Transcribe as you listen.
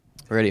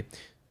Ready?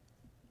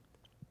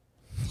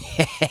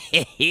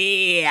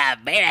 Yeah,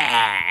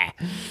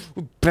 baby.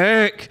 We're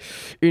back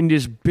in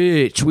this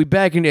bitch. We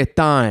back in that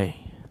thing.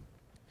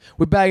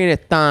 We're back in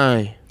that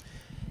thing.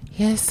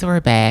 Yes,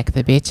 we're back.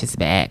 The bitch is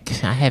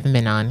back. I haven't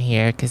been on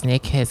here because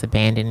Nick has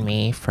abandoned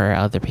me for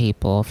other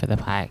people for the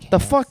podcast. The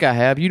fuck I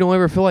have. You don't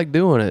ever feel like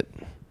doing it.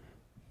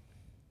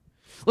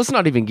 Let's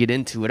not even get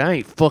into it. I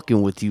ain't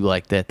fucking with you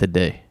like that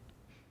today.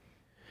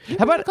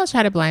 How about go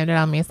try to blame it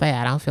on me and say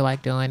I don't feel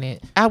like doing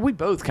it? We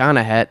both kind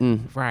of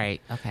hadn't.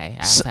 Right. Okay.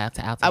 I'll take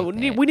that.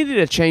 We needed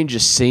a change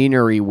of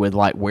scenery with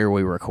like where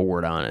we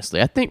record,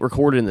 honestly. I think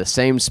recording in the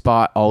same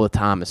spot all the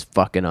time is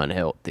fucking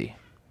unhealthy.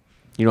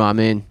 You know what I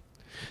mean?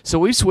 So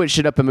we switched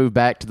it up and moved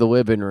back to the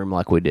living room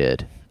like we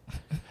did.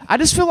 I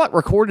just feel like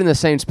recording in the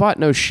same spot,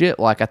 no shit,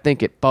 like I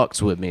think it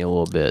fucks with me a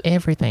little bit.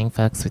 Everything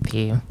fucks with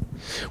you.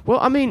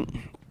 Well, I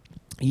mean...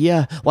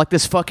 Yeah, like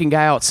this fucking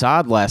guy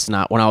outside last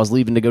night when I was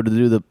leaving to go to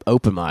do the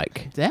open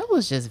mic. That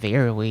was just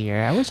very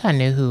weird. I wish I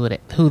knew who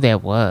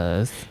that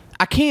was.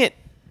 I can't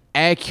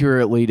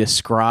accurately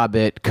describe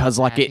it because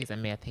like he's a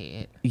meth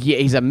head. Yeah,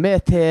 he's a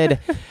meth head.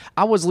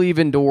 I was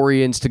leaving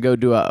Dorian's to go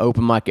do an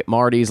open mic at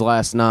Marty's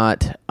last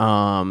night,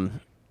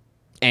 and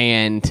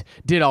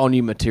did all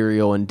new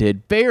material and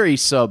did very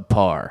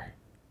subpar.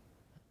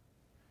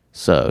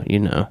 So, you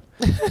know,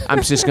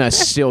 I'm just going to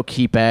still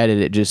keep at it.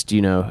 It just,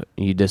 you know,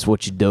 you just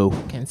what you do.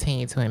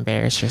 Continue to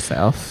embarrass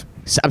yourself.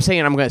 So I'm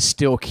saying I'm going to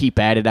still keep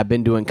at it. I've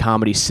been doing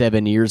comedy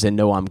 7 years and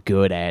know I'm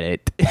good at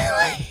it.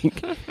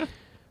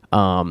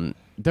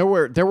 There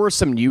were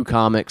some new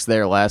comics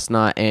there last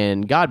night,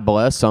 and God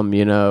bless them,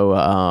 you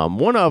know.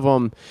 One of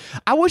them,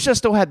 I wish I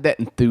still had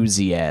that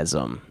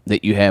enthusiasm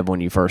that you have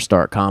when you first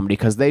start comedy,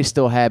 because they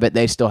still have it.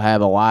 They still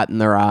have a light in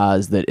their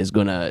eyes that is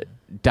going to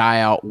die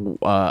out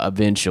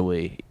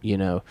eventually, you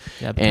know.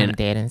 They'll become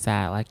dead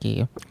inside like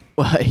you.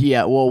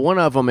 Yeah, well, one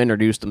of them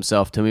introduced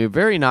himself to me. A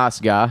very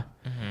nice guy.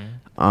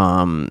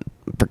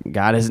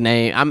 Forgot his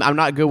name. I'm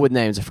not good with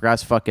names. I forgot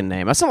his fucking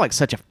name. I sound like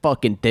such a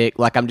fucking dick.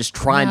 Like I'm just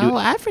trying to.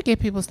 I forget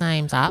people's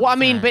names. Well, I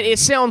mean, but it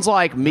sounds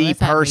like me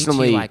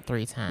personally. Like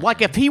 3 times.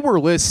 Like if he were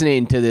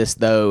listening to this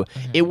though,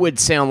 it would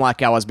sound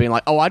like I was being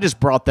like, "Oh, I just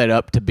brought that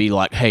up to be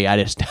like, hey, I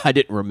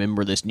didn't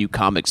remember this new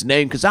comic's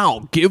name because I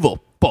don't give a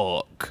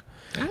fuck."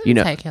 I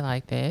didn't take it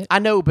like that. I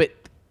know, but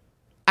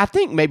I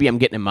think maybe I'm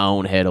getting in my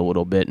own head a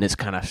little bit, and it's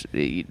kind of.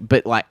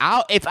 But like,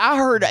 if I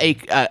heard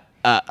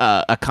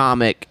a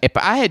comic, if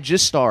I had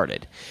just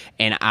started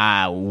and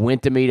I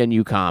went to meet a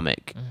new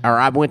comic, or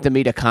I went to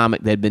meet a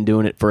comic that had been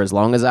doing it for as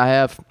long as I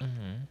have,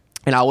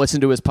 and I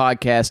listened to his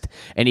podcast,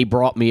 and he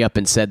brought me up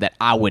and said that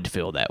I would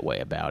feel that way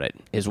about it,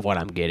 is what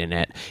I'm getting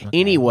at. Okay.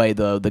 Anyway,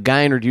 though, the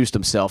guy introduced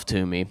himself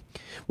to me.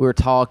 We were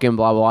talking,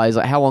 blah, blah, blah. He's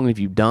like, how long have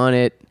you done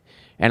it?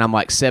 And I'm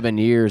like, 7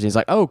 years. And he's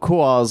like, oh,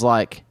 cool. I was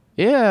like,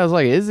 yeah. I was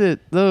like, is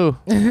it, though?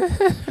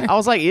 I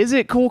was like, is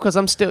it cool? Because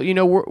I'm still, you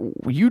know,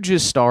 you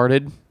just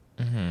started.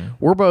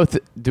 We're both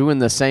doing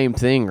the same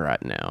thing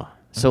right now.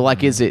 So,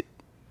 like, is it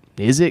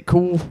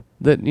cool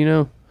that, you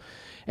know?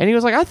 And he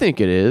was like, I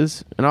think it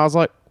is. And I was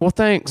like, well,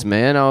 thanks,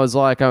 man. I was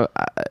like, I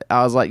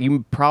was like,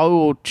 you probably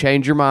will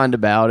change your mind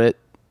about it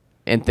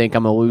and think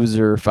I'm a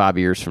loser 5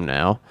 years from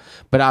now.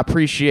 But I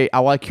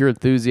like your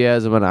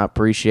enthusiasm, and I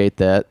appreciate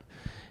that.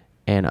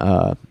 And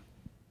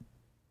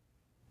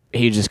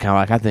he just kind of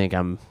like, I think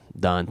I'm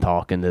done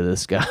talking to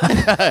this guy.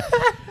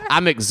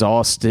 I'm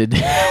exhausted.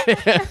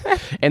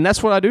 And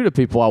that's what I do to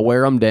people. I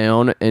wear them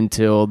down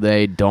until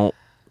they don't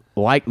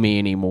like me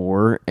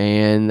anymore.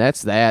 And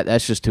that's that.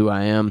 That's just who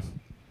I am.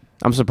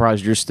 I'm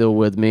surprised you're still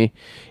with me.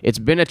 It's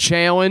been a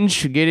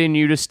challenge getting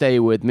you to stay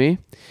with me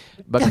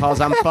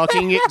because I'm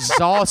fucking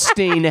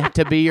exhausting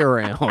to be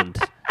around.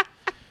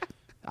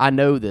 I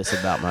know this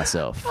about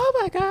myself. Oh,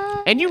 my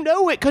God. And you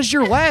know it because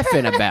you're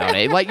laughing about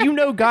it. Like, you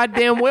know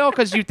goddamn well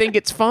because you think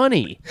it's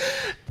funny.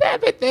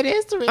 That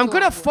is the reason I'm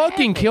going to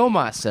fucking kill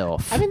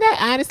myself. I mean, that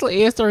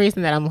honestly is the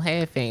reason that I'm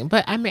laughing.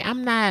 But, I mean,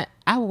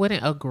 I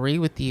wouldn't agree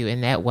with you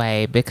in that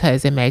way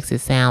because it makes it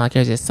sound like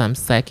you're just some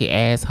sucky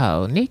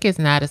asshole. Nick is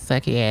not a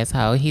sucky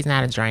asshole. He's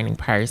not a draining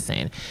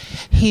person.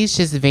 He's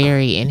just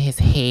very in his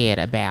head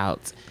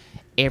about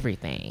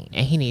everything,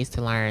 and he needs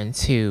to learn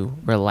to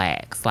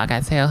relax. Like I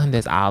tell him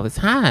this all the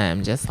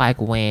time, just like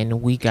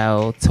when we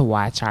go to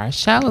watch our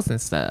shows and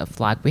stuff.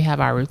 Like we have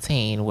our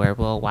routine where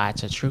we'll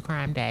watch a True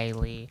Crime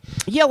Daily.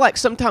 Yeah, like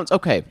sometimes,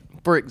 okay,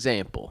 for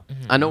example,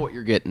 I know what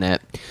you're getting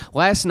at.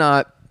 Last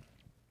night,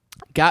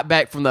 got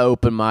back from the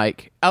open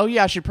mic. Oh,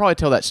 yeah, I should probably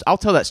tell that. I'll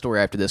tell that story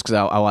after this because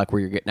I like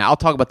where you're getting at. I'll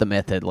talk about the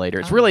meth head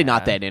later. It's really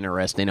not that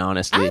interesting,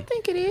 honestly. I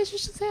think it is. You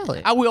should tell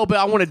it. I will, but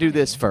I want to do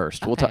this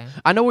first. Okay.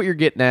 I know what you're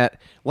getting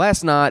at.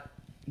 Last night,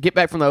 get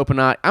back from the open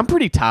mic. I'm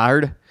pretty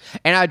tired,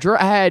 and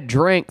I had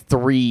drank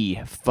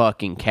 3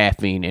 fucking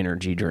caffeine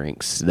energy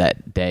drinks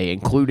that day,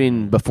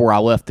 including before I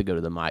left to go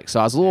to the mic. So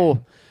I was a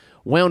little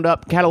wound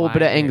up, had a little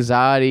bit of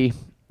anxiety.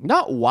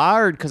 Not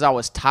wired because I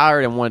was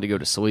tired and wanted to go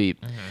to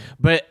sleep,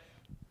 but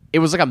it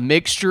was like a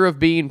mixture of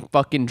being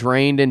fucking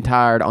drained and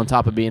tired on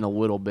top of being a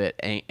little bit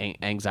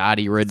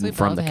anxiety ridden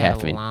from the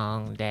caffeine. Had a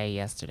long day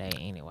yesterday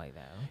anyway,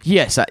 though.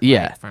 Yes,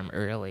 yeah. Like from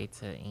early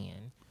to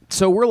end.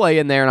 So we're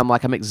laying there, and I'm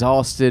like, I'm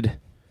exhausted.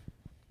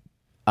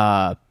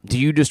 Do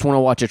you just want to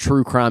watch a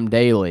true crime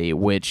daily,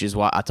 which is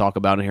what I talk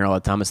about in here all the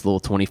time? It's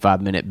little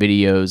 25-minute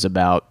videos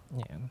about.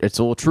 Yeah. It's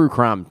a little true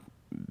crime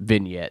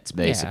vignettes,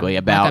 basically,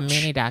 about like a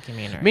mini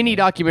documentary. Mini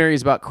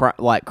documentaries about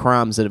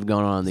crimes that have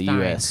gone on in the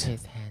U.S.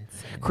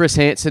 Chris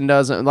Hansen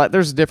doesn't like.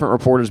 There's different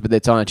reporters, but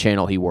it's on a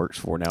channel he works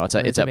for now. It's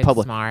a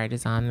public. Smart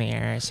is on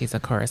there. She's a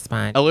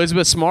correspondent.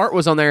 Elizabeth Smart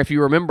was on there. If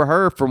you remember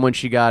her from when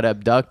she got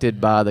abducted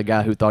by the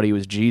guy who thought he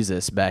was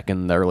Jesus back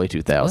in the early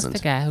 2000s. What's the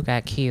guy who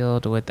got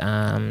killed with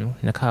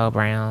Nicole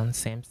Brown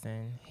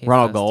Simpson?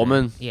 Ronald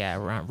Goldman. Yeah,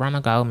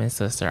 Ronald Goldman's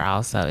sister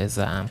also is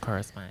a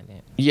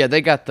correspondent. Yeah,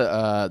 they got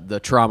the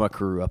trauma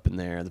crew up in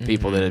there. The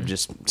people that have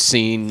just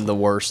seen the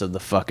worst of the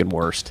fucking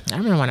worst. I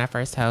remember when I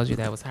first told you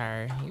that was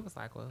her. He was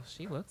like, "Well,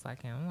 she looks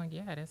like him." I'm like,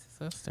 "Yeah, that's his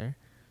sister."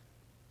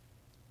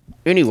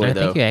 Anyway, I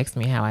think you asked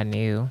me how I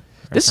knew.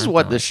 This is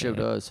what this show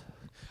does.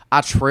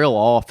 I trail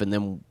off and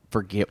then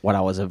forget what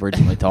I was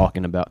originally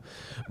talking about.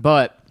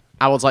 But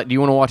I was like, "Do you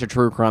want to watch a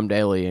true crime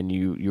daily?" And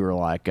you were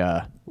like,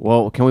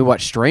 "Well, can we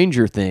watch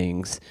Stranger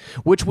Things?"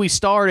 Which we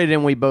started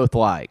and we both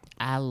like.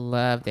 I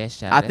love that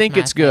show. I think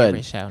it's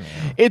good. Show now.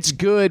 It's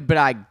good, but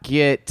I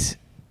get.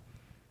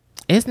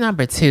 It's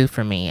number 2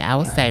 for me. I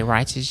would say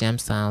Righteous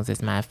Gemstones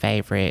is my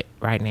favorite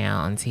right now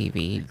on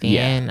TV.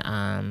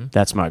 Then,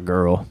 that's my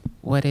girl.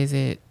 What is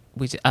it?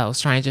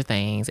 Stranger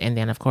Things, and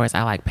then of course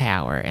I like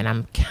Power, and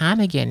I'm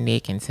kind of getting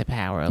Nick into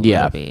Power a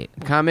little bit.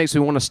 Kind of makes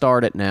me want to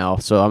start it now,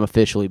 so I'm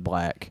officially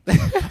black.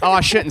 Oh,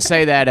 I shouldn't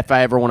say that if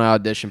I ever want to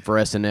audition for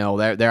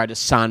SNL. There, I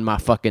just signed my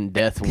fucking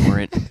death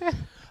warrant.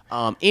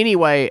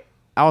 Anyway,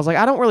 I was like,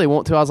 I don't really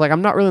want to. I was like,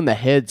 I'm not really in the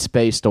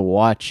headspace to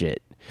watch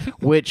it.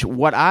 Which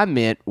what I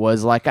meant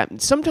was like,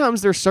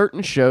 sometimes there's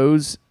certain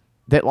shows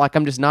that like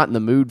I'm just not in the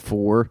mood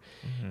for,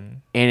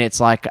 and it's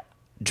like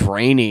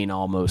draining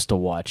almost to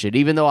watch it,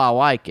 even though I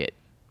like it.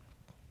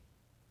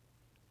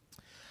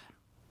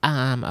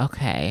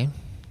 Okay.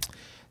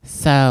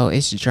 So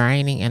it's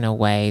draining in a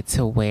way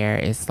to where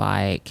it's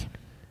like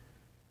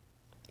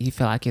you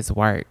feel like it's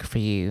work for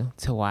you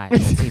to watch a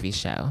TV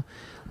show.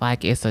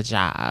 Like it's a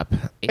job.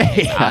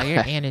 It's all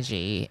your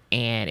energy,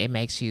 and it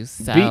makes you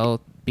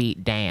so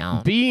beat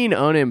down. Being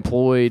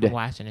unemployed,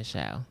 watching a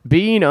show.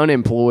 Being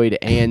unemployed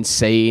and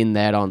saying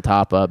that on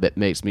top of it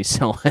makes me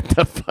sound like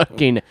the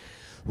fucking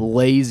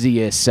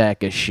laziest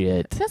sack of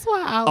shit. That's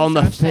why I was on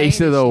the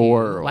face of the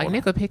world. Like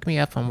Nick would pick me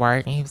up from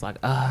work, and he was like,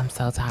 "Oh, I'm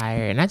so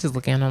tired," and I just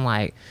look at him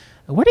like,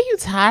 "What are you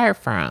tired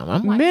from?"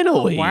 I'm like,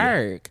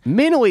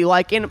 mentally,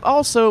 like, and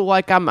also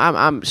like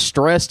I'm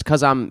stressed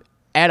because I'm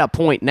at a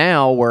point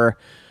now where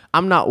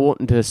I'm not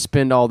wanting to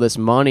spend all this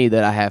money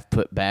that I have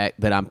put back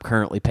that I'm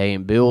currently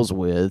paying bills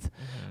with,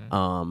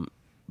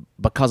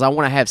 because I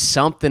want to have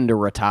something to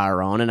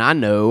retire on, and I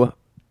know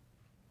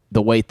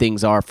the way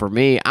things are for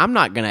me, I'm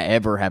not going to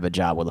ever have a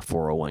job with a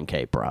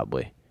 401k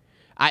probably.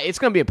 It's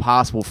going to be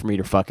impossible for me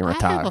to fucking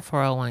retire. I have a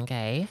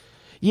 401k.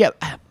 Yeah,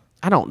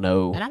 I don't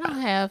know. And I don't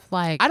have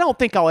I don't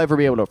think I'll ever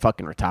be able to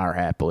fucking retire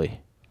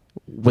happily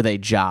with a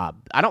job.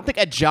 I don't think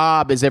a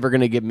job is ever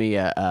going to give me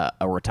a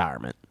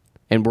retirement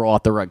and roll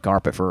out the red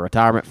carpet for a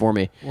retirement for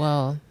me.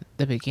 Well,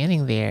 the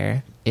beginning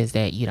there is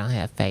that you don't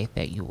have faith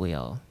that you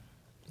will.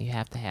 You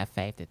have to have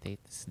faith that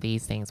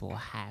these things will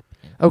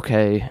happen.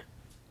 Okay.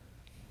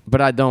 But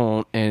I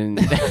don't, and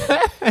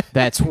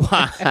that's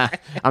why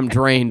I'm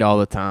drained all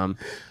the time.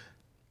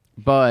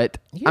 But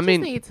you just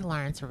need to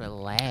learn to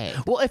relax.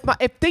 Well,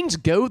 if things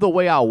go the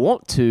way I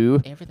want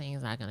to, everything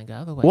is not going to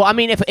go the way. Well, I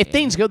mean, if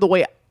things go the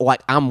way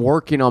like I'm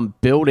working on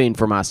building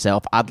for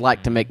myself, I'd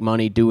like to make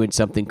money doing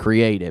something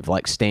creative,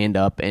 like stand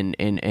up and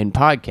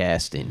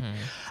podcasting.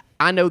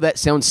 I know that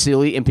sounds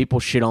silly, and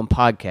people shit on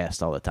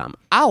podcasts all the time.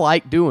 I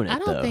like doing it. I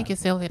don't think it's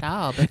silly at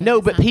all.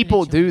 No, but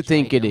people do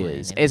think it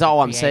is. Is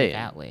all I'm saying.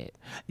 Outlet.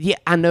 Yeah,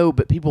 I know,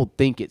 but people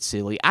think it's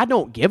silly. I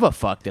don't give a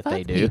fuck if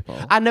they do. People.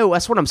 I know,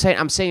 that's what I'm saying.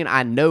 I'm saying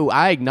I know,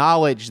 I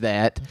acknowledge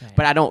that,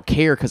 but I don't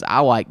care because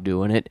I like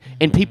doing it,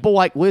 and people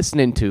like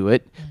listening to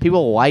it.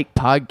 People like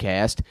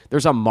podcasts.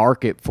 There's a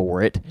market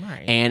for it,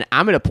 and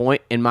I'm at a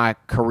point in my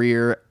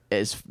career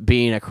as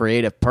being a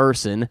creative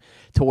person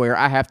to where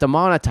I have to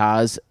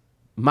monetize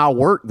my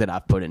work that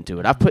I've put into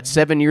it. I've put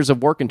 7 years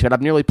of work into it.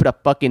 I've nearly put a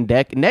fucking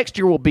deck. Next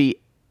year will be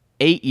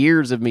 8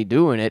 years of me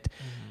doing it.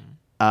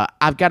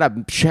 I've got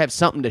to have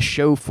something to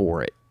show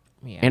for it.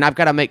 Yeah. And I've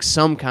got to make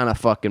some kind of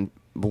fucking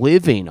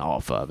living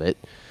off of it.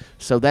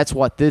 So that's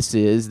what this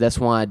is. That's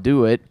why I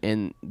do it.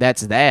 And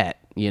that's that,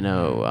 you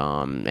know.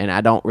 And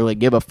I don't really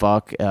give a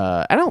fuck.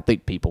 I don't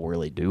think people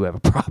really do have a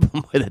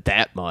problem with it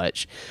that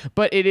much.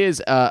 But it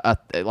is,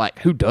 like,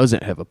 who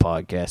doesn't have a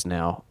podcast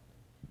now?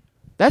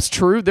 That's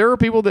true. There are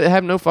people that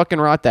have no fucking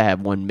right to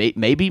have one,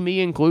 maybe me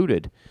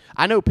included.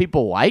 I know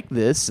people like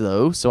this,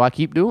 though, so I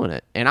keep doing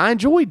it. And I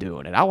enjoy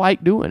doing it. I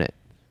like doing it.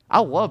 I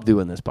love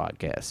doing this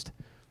podcast.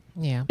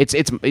 Yeah. It's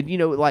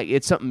like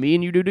it's something me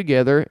and you do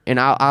together, and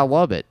I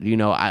love it.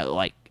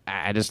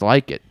 I just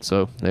like it.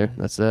 So there,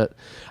 that's that.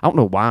 I don't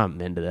know why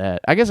I'm into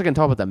that. I guess I can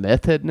talk about the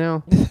meth head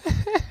now.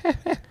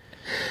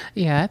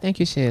 Yeah, I think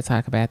you should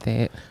talk about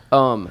that.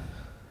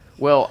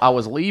 Well, I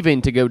was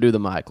leaving to go do the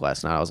mic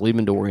last night. I was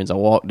leaving Dorian's. I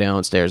walked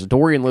downstairs.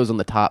 Dorian lives on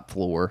the top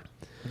floor.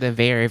 The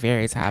very,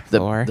 very top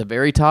floor. The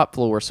very top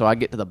floor. So I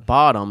get to the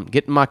bottom,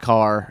 get in my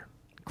car,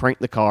 crank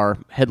the car,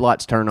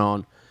 headlights turn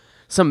on.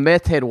 Some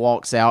meth head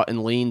walks out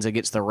and leans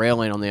against the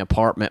railing on the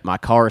apartment my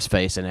car is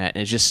facing at,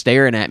 and is just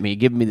staring at me,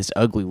 giving me this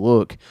ugly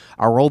look.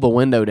 I roll the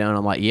window down.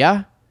 I'm like,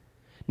 yeah?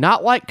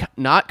 Not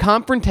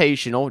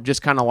confrontational,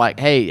 just kind of like,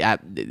 hey,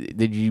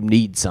 did you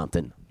need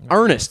something?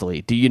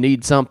 Earnestly, do you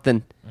need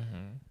something?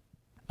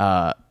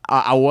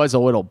 I was a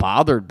little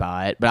bothered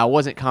by it, but I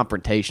wasn't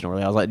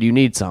confrontational. I was like, do you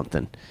need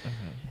something?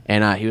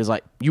 And he was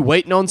like, you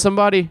waiting on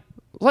somebody? I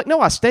was like, no,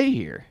 I stay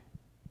here.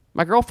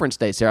 My girlfriend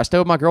stays here. I stay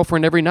with my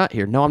girlfriend every night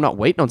here. No, I'm not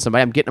waiting on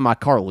somebody. I'm getting in my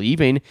car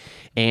leaving,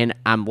 and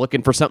I'm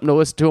looking for something to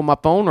listen to on my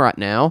phone right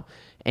now.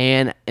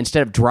 And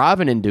instead of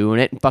driving and doing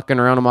it and fucking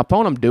around on my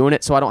phone, I'm doing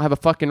it so I don't have a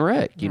fucking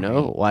wreck, you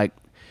know? Like,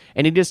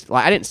 and he just,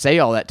 like, I didn't say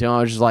all that to him.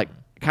 I was just like,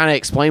 kind of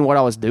explain what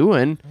I was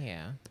doing.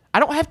 Yeah. I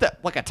don't have to,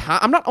 like,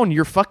 I'm not on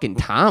your fucking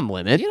time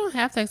limit. You don't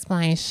have to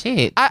explain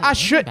shit. I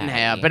shouldn't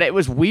have, but it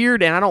was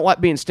weird, and I don't like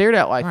being stared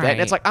at like that.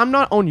 And it's like, I'm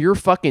not on your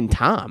fucking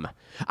time.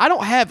 I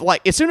don't have,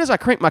 like, as soon as I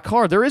crank my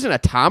car, there isn't a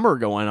timer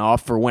going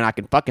off for when I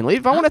can fucking leave.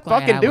 If I want to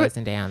fucking do it. I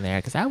wasn't down there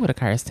because I would have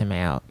cursed him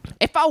out.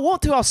 If I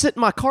want to, I'll sit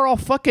in my car all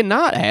fucking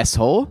night,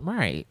 asshole.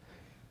 Right.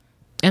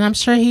 And I'm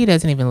sure he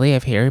doesn't even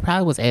live here. He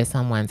probably was at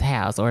someone's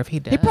house, or if he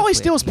does, he probably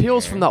steals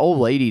pills from the old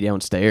lady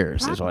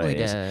downstairs. Is what it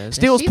is. Does.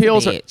 Steals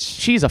pills. A bitch.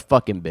 She's a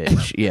fucking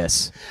bitch.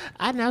 Yes.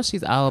 I know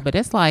she's old, but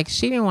it's like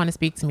she didn't want to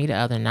speak to me the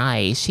other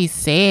night. She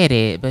said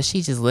it, but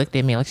she just looked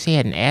at me like she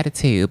had an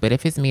attitude. But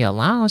if it's me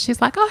alone, she's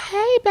like, "Oh,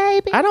 hey,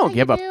 baby." I don't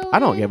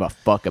give a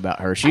fuck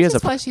about her. She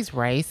is like she's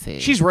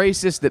racist. She's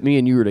racist that me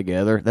and you are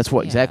together. That's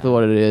exactly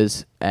what it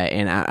is.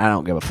 And I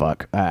don't give a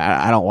fuck.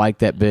 I don't like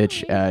that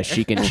bitch.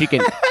 She can.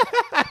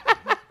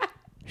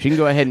 She can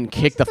go ahead and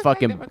kick the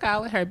fucking. Never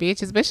calling her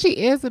bitches, but she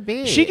is a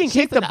bitch. She can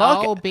kick the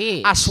bucket. Old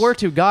bitch. I swear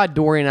to God,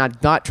 Dorian, I'm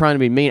not trying to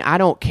be mean. I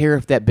don't care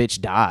if that bitch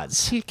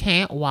dies. She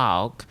can't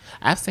walk.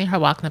 I've seen her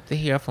walking up the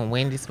hill from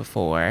Wendy's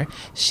before.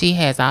 She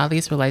has all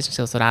these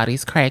relationships with all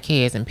these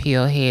crackheads and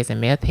pill heads and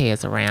meth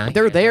heads around.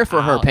 They're there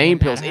for her pain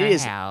pills. It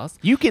is. House.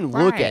 You can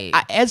look at.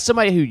 As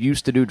somebody who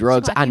used to do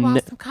drugs, I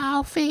want some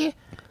coffee,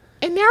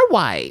 and they're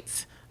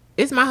white.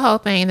 It's my whole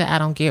thing that I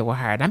don't get with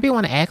her. And I be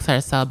want to ask her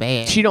so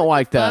bad. She don't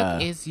like that.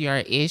 What is your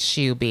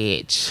issue,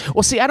 bitch?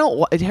 Well, see, I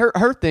don't.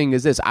 Her thing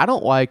is this. I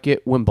don't like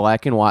it when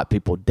black and white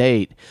people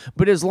date.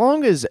 But as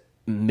long as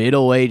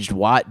middle-aged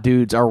white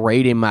dudes are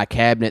raiding my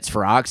cabinets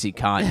for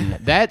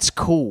OxyContin, that's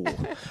cool.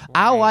 Right.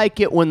 I like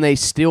it when they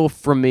steal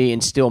from me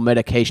and steal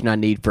medication I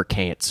need for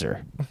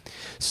cancer.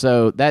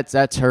 So that's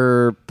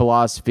her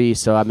philosophy.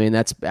 So I mean,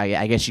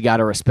 I guess you got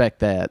to respect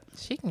that.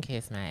 She can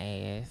kiss my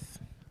ass.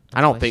 I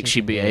don't think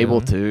she'd be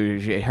able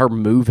to. Her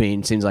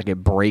moving seems like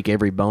it'd break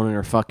every bone in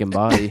her fucking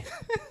body.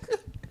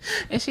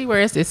 And she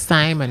wears this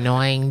same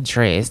annoying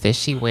dress that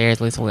she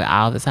wears literally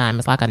all the time.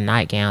 It's like a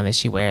nightgown that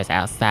she wears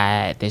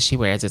outside that she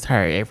wears as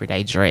her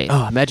everyday dress.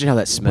 Oh, imagine how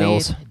that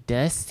smells. With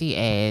dusty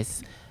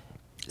ass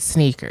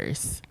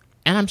sneakers.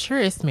 And I'm sure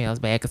it smells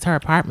bad because her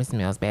apartment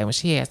smells bad when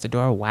she has the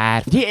door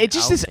wide. Yeah, it's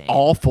just this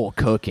awful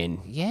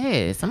cooking.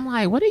 Yes. I'm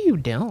like, what are you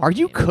doing? Are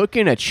you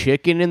cooking a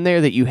chicken in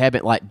there that you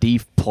haven't like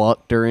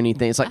plucked or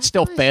anything? It's like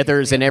still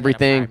feathers and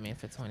everything. Apartment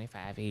for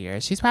 25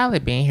 years. She's probably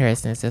been here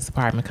since this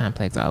apartment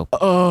complex opened.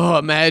 Oh,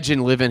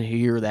 imagine living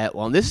here that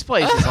long. This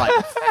place is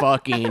like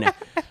fucking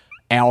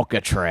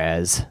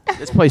Alcatraz.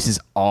 This place is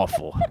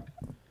awful.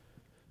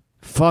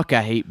 Fuck,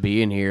 I hate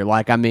being here.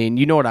 Like, I mean,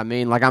 you know what I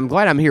mean? Like, I'm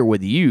glad I'm here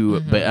with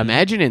you, but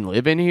imagine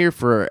living here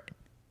for...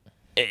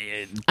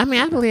 I mean,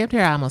 I've lived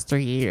here almost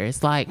 3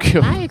 years. Like,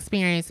 my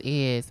experience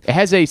is... It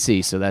has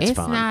AC, so that's fine.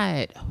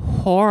 It's not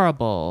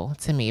horrible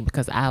to me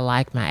because I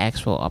like my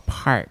actual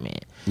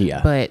apartment.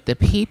 Yeah. But the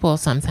people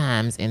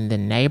sometimes in the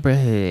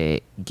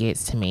neighborhood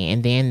gets to me.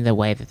 And then the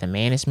way that the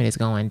management is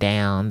going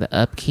down, the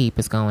upkeep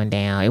is going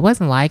down. It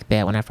wasn't like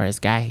that when I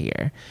first got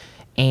here.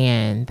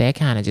 And that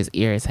kind of just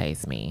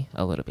irritates me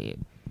a little bit.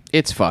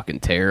 It's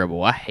fucking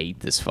terrible. I hate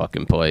this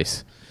fucking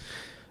place.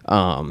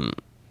 I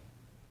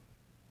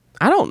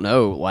don't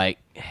know. Like,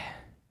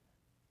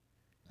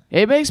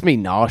 it makes me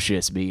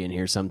nauseous being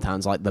here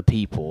sometimes. Like the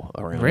people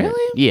around.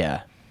 Really?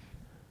 Yeah.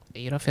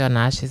 You don't feel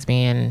nauseous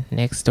being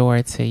next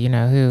door to you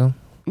know who?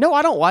 No,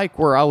 I don't like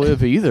where I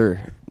live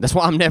either. That's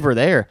why I'm never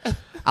there.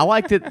 I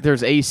like that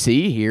there's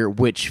AC here,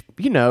 which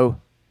you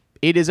know.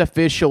 It is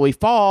officially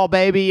fall,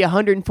 baby.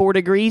 104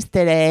 degrees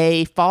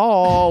today.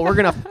 Fall. We're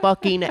going to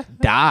fucking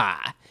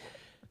die.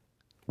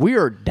 We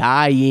are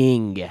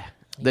dying.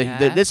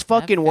 This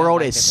fucking world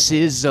like is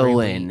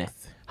sizzling.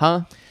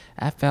 Huh?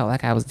 I felt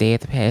like I was dead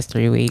the past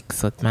 3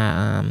 weeks with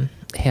my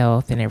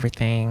health and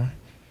everything.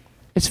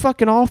 It's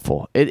fucking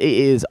awful. It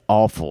is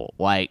awful.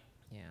 Like,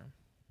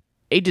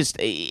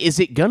 is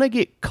it gonna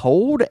get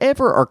cold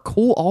ever or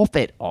cool off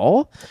at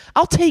all?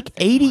 I'll take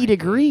 80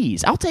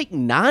 degrees. I'll take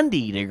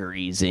 90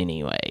 degrees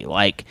anyway.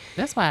 Like,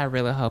 That's why I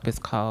really hope it's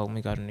cold when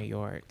we go to New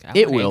York.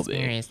 It will be.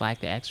 Experience like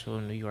the actual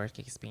New York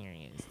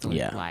experience. With,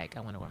 Yeah. Like I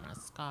want to wear my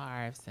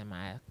scarves and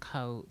my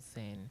coats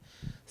and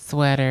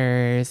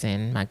sweaters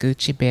and my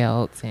Gucci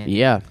belts and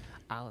yeah,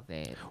 all of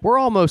that. we're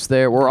almost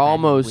there. We're Buy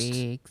almost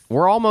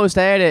wigs.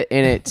 at it,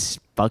 and it's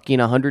fucking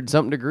 100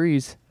 something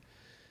degrees.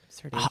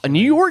 It's ridiculous.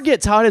 New York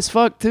gets hot as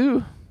fuck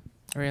too.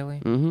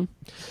 Really?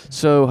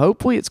 So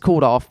hopefully it's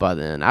cooled off by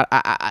then.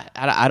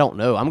 I don't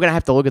know. I'm gonna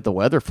have to look at the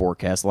weather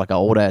forecast like an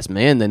old ass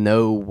man to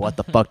know what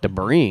the fuck to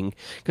bring.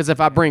 Because if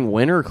I bring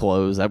winter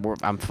clothes, I'm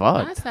fucked.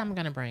 Honestly, I'm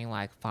gonna bring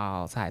like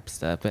fall type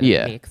stuff, but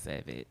Yeah. a mix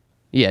of it.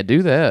 Yeah,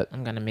 do that.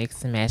 I'm gonna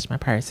mix and match my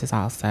purses.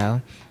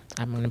 Also,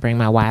 I'm gonna bring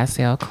my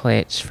YSL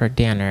clutch for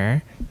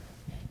dinner.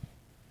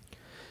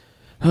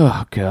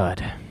 Oh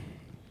God.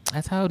 I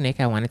told Nick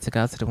I wanted to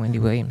go to the Wendy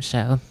Williams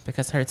show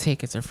because her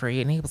tickets are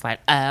free, and he was like,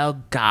 "Oh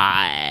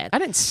God, I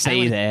didn't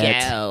say I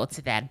that. Go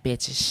to that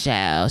bitch's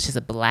show. She's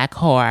a black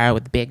whore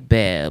with big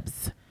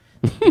boobs,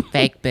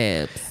 fake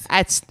boobs."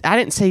 I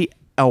didn't say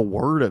a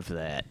word of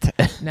that.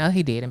 No,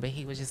 he didn't, but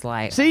he was just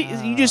like, See,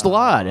 you just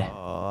lied. and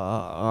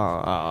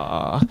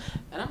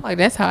I'm like,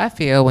 that's how I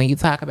feel when you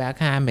talk about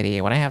comedy.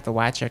 When I have to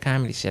watch your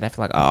comedy shit, I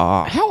feel like,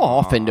 oh, How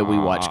often do we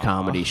watch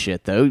comedy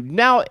shit though?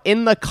 Now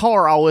in the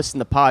car, I'll listen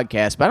to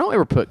podcasts, but I don't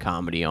ever put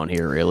comedy on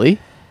here really.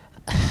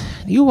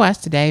 you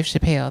watched the Dave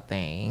Chappelle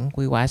thing.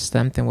 We watched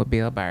something with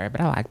Bill Burr,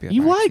 but I like Bill.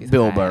 You Burr. like He's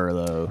Bill hot. Burr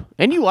though,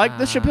 and you like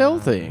the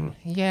Chappelle thing.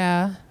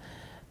 Yeah.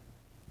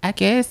 I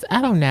guess,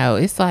 I don't know.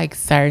 It's like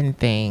certain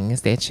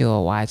things that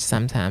you'll watch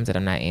sometimes that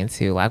I'm not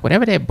into. Like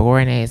whatever that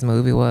boring ass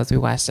movie was we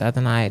watched the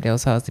other night that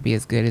was supposed to be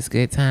as good as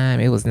Good Time.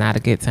 It was not a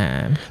good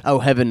time. Oh,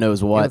 heaven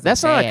knows It what. was a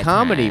That's not a bad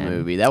comedy time.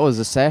 movie. That was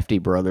a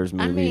Safdie Brothers I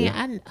movie. mean,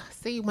 I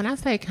see when I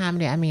say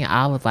comedy, I mean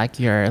all of like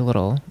your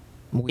little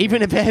weird,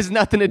 Even if it has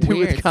nothing to do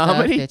weird with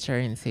comedy. stuff that you're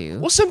into.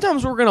 Well,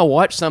 sometimes we're gonna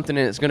watch something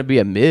and it's gonna be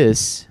a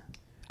miss.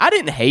 I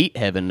didn't hate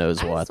heaven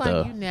knows I what just like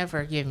though. you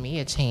never give me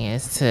a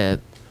chance to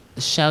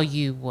show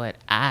you what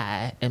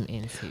I am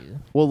into.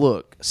 Well,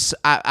 look,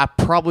 I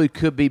probably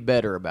could be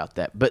better about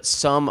that, but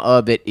some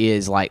of it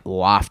is like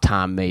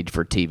Lifetime made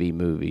for TV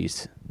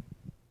movies.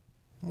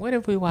 What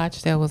if we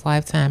watched that was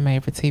Lifetime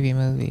made for TV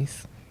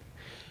movies?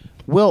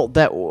 Well,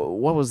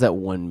 what was that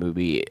one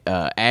movie?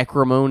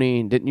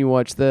 Acrimony. Didn't you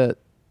watch that?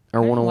 Or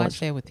I want to didn't watch? watch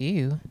that with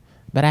you,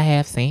 but I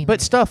have seen.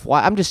 But it. stuff.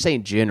 I'm just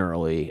saying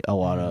generally, a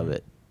lot of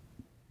it.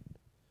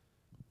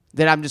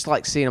 That I'm just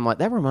like seeing. I'm like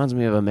that reminds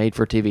me of a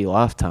made-for-TV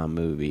Lifetime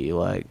movie.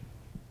 Like,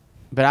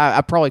 but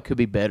I probably could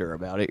be better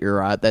about it. You're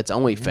right. That's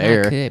only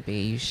fair. It could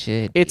be. You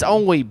should. It's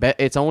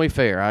be. only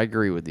fair. I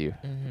agree with you.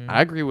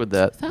 I agree with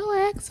that. So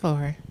ask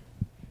for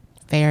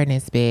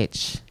fairness,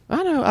 bitch.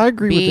 I know. I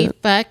agree Be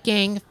with that.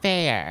 fucking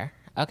fair,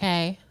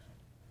 okay?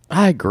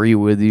 I agree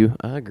with you.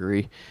 I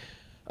agree.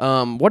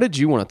 What did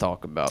you want to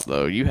talk about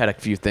though? You had a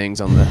few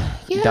things on the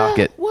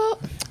docket. Well,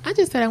 I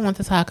just said I want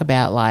to talk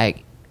about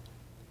like.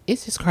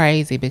 It's just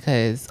crazy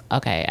because,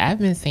 okay, I've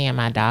been seeing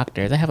my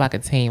doctors. I have like a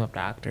team of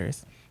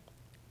doctors.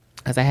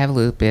 Because I have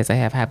lupus, I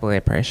have high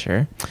blood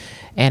pressure,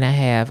 and I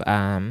have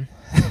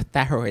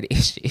thyroid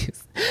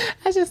issues.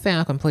 I just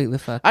sound completely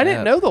fucked up. I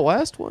didn't know the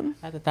last one.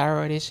 About the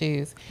thyroid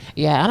issues.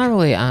 Yeah, I don't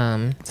really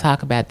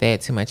talk about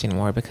that too much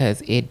anymore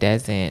because it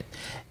doesn't.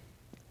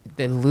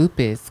 The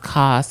lupus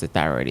caused the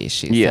thyroid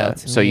issues. Yeah,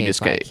 to so me, you it's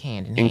just like get-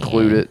 hand in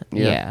include hand. it,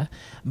 yeah.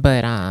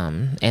 But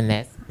and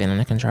that's been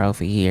under control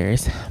for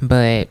years.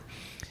 But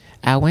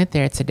I went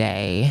there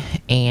today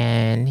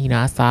and, you know,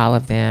 I saw all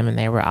of them and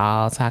they were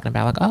all talking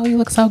about like, oh, you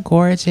look so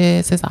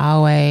gorgeous as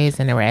always.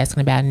 And they were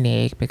asking about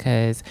Nick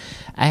because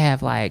I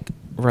have like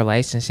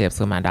relationships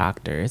with my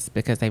doctors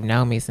because they've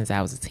known me since I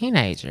was a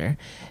teenager.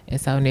 And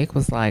so Nick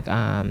was like,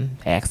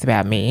 asked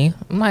about me.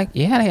 I'm like,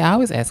 yeah, they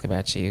always ask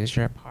about you.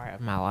 You're a part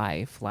of my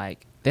life.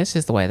 Like, that's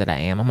just the way that I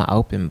am. I'm an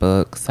open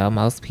book. So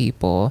most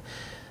people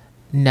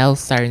know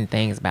certain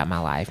things about my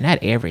life, not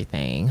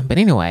everything. But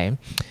anyway,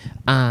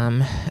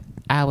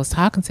 I was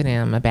talking to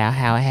them about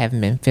how I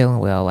haven't been feeling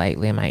well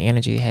lately and my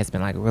energy has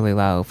been like really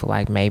low for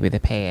like maybe the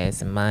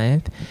past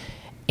month.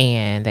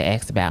 And they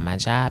asked about my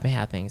job and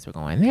how things were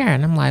going there.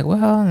 And I'm like,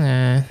 well,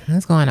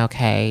 it's going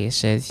okay.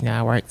 It's just, you know,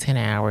 I work 10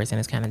 hours and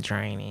it's kind of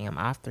draining. I'm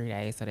off 3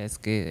 days, so that's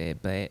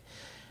good. But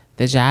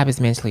the job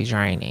is mentally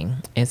draining.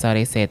 And so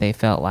they said they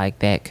felt like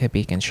that could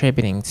be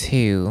contributing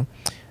to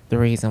the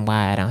reason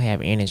why I don't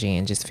have energy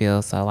and just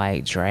feel so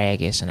like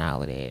draggish and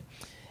all of that.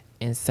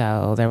 And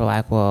so they were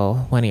like,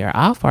 well, when you're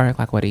off work,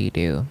 like, what do you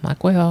do? I'm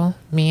like, well,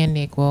 me and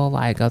Nick will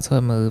like go to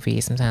a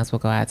movie. Sometimes we'll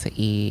go out to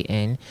eat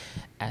and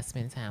I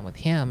spend time with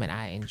him and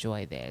I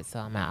enjoy that. So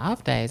on my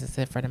off days, I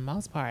said for the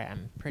most part,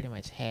 I'm pretty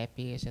much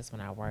happy. It's just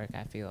when I work,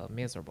 I feel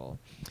miserable.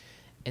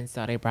 And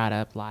so they brought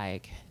up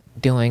like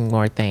doing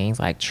more things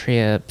like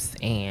trips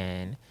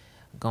and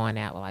going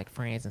out with like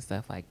friends and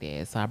stuff like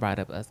that. So I brought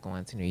up us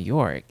going to New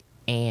York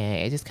and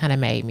it just kind of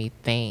made me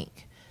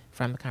think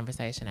from the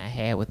conversation I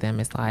had with them.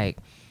 It's like,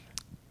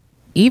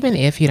 even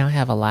if you don't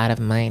have a lot of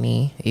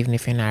money, even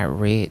if you're not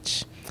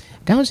rich,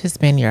 don't just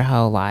spend your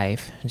whole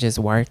life just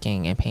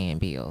working and paying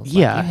bills. Like,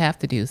 Yeah. you have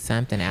to do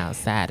something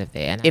outside of that.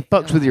 And It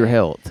fucks with your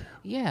health.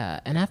 Yeah,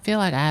 and I feel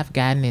like I've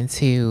gotten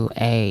into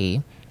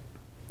a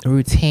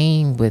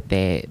routine with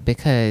that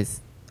because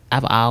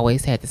I've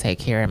always had to take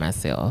care of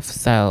myself.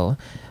 So,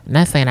 I'm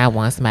not saying I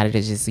want somebody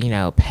to just,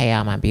 pay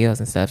all my bills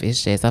and stuff.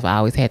 It's just I've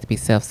always had to be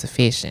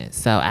self-sufficient.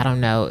 So, I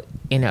don't know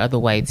any other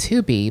way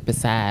to be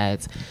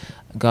besides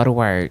go to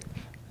work,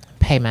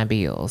 pay my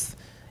bills,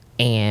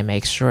 and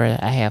make sure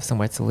I have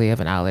somewhere to live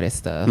and all of this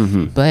stuff.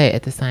 But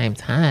at the same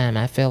time,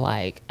 I feel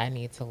like I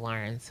need to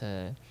learn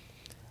to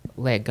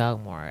let go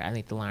more. I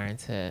need to learn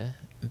to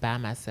buy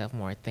myself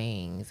more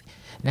things.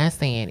 Not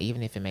saying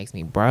even if it makes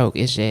me broke,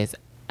 it's just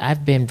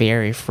I've been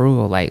very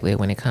frugal lately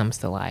when it comes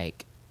to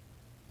like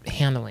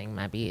handling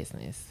my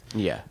business.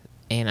 Yeah.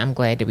 And I'm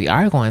glad that we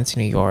are going to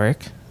New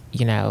York,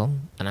 and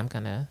I'm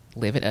going to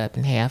live it up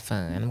and have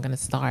fun. I'm going to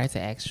start to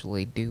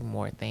actually do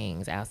more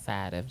things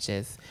outside of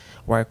just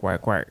work.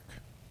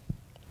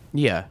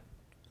 Yeah.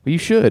 Well, you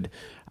should.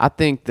 I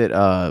think that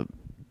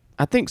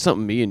I think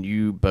something me and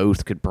you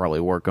both could probably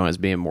work on is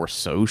being more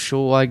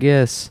social, I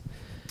guess.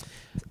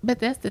 But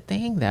that's the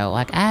thing, though.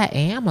 Like, I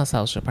am a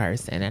social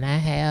person, and I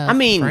have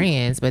mean,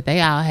 friends, but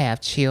they all have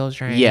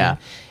children. Yeah.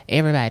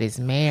 Everybody's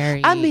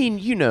married. I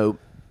mean,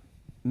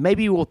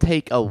 maybe we'll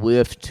take a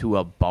lift to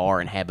a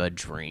bar and have a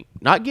drink.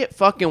 Not get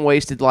fucking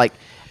wasted. Like,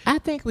 I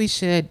think we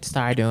should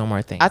start doing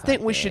more things. I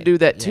think we should do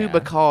that too,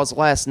 because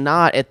last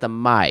night at the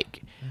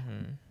mic,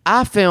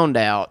 I found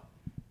out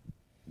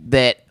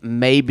that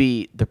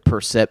maybe the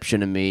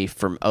perception of me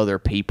from other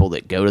people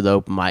that go to the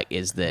open mic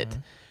is that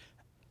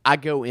I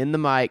go in the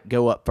mic,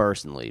 go up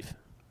first, and leave.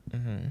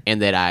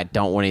 And that I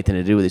don't want anything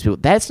to do with these people.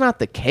 That's not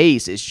the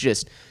case. It's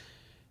just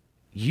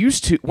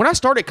when I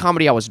started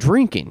comedy, I was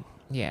drinking.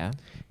 Yeah.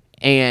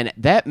 And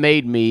that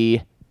made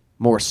me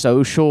more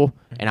social,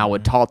 and I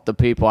would talk to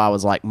people. I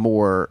was like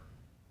more,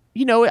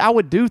 I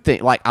would do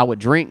things. Like I would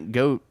drink,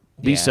 go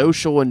be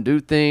social and do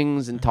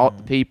things and talk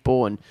to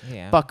people and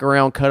fuck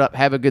around, cut up,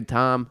 have a good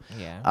time.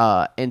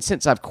 Yeah. And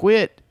since I've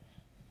quit,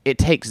 it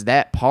takes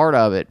that part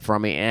of it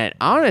from me. And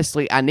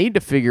honestly, I need to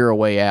figure a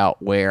way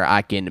out where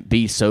I can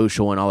be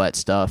social and all that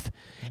stuff.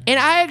 And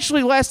I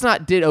actually last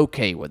night did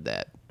okay with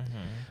that.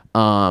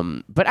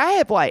 But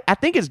I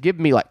think it's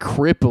given me like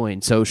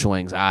crippling social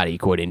anxiety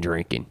quitting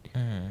drinking.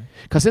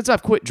 Because since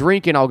I've quit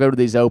drinking, I'll go to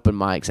these open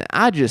mics and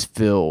I just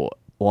feel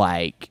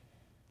like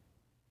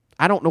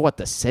I don't know what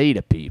to say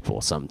to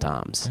people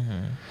sometimes.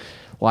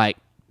 Like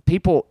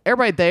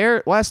everybody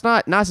there last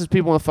night, nicest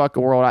people in the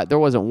fucking world. There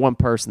wasn't one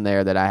person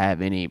there that I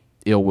have any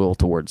ill will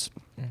towards.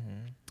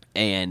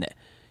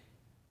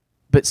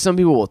 But some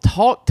people will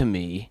talk to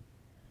me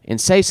and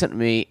say something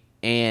to me,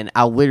 and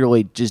I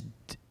literally just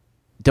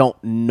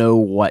don't know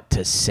what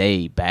to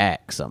say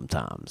back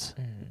sometimes.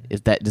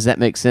 Does that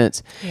make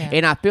sense? Yeah.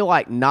 And I feel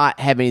like not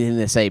having anything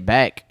to say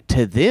back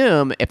to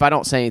them, if I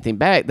don't say anything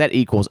back, that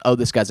equals, oh,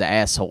 this guy's an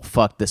asshole.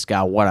 Fuck this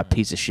guy. What a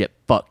piece of shit.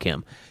 Fuck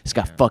him. This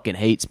guy fucking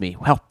hates me.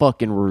 How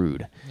fucking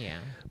rude. Yeah.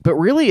 But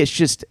really, it's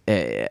just,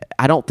 I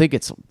don't think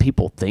it's,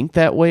 people think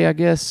that way, I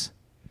guess.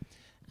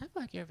 I feel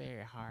like you're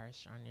very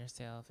harsh on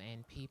yourself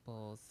and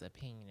people's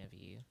opinion of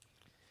you.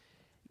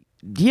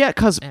 Yeah,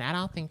 because... And I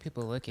don't think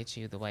people look at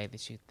you the way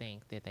that you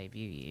think that they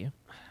view you.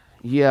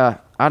 Yeah,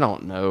 I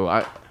don't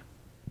know.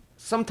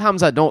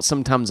 Sometimes I don't,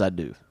 sometimes I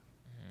do.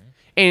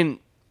 And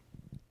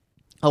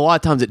a lot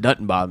of times it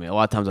doesn't bother me. A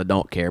lot of times I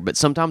don't care. But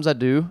sometimes I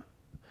do.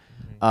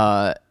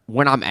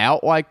 When I'm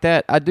out like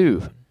that, I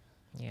do.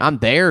 Yeah. I'm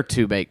there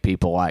to make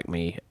people like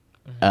me,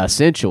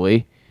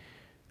 essentially.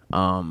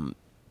 But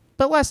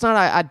last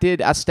night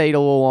I stayed a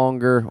little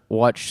longer,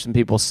 watched some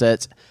people's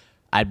sets.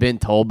 I'd been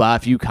told by a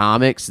few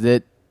comics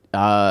that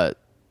I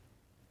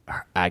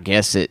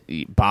guess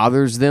it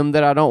bothers them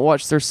that I don't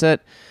watch their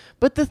set.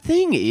 But the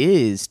thing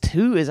is,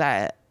 too, is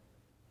I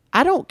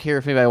don't care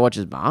if anybody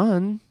watches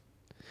mine.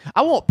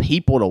 I want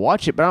people to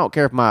watch it, but I don't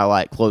care if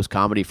my close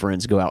comedy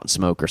friends go out and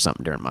smoke or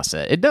something during my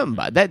set. It doesn't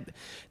bother.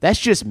 That's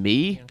just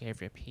me. You don't care if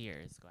your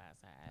peers go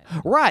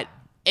outside. Right.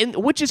 And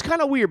which is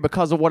kind of weird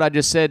because of what I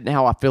just said and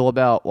how I feel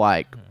about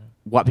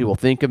what people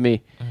think of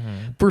me.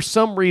 For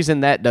some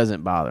reason that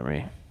doesn't bother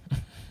me.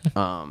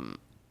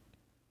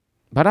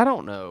 But I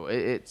don't know.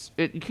 You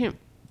can't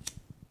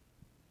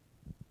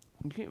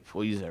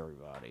please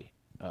everybody.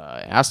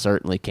 I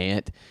certainly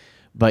can't.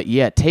 But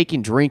yeah,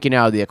 taking drinking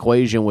out of the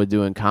equation with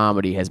doing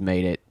comedy has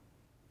made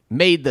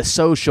the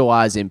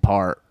socializing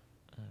part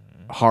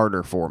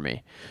harder for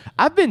me.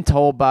 I've been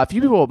told by a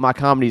few people my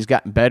comedy's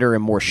gotten better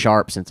and more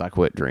sharp since I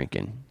quit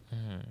drinking.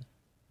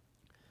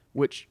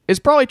 Which is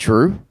probably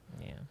true.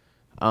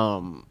 Yeah.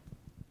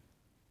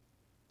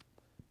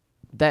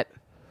 That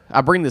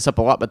I bring this up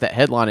a lot, but that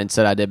headlining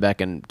set I did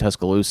back in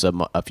Tuscaloosa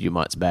a few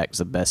months back is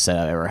the best set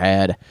I've ever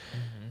had.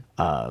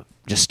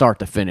 Just start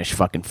to finish,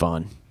 fucking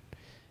fun.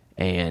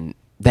 And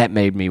that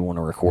made me want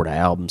to record an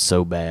album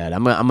so bad.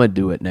 I'm gonna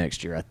do it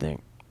next year, I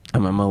think.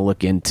 I'm gonna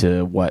look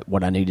into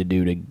what I need to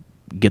do to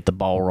get the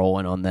ball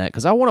rolling on that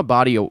because I want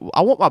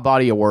my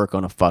body of work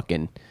on a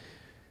fucking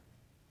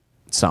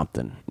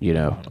something,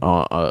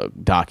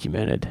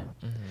 documented.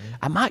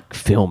 I might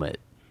film it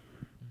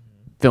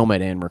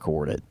and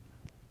record it.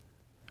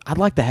 I'd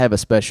like to have a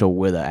special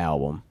with an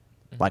album,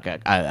 like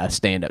a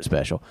stand-up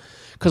special,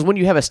 because when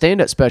you have a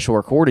stand-up special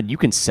recorded, you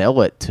can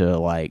sell it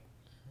to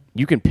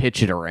you can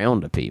pitch it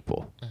around to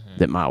people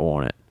that might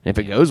want it. If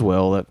it goes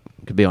well, it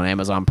could be on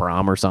Amazon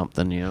Prime or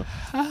something,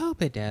 I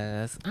hope it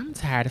does. I'm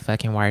tired of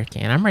fucking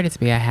working. I'm ready to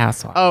be a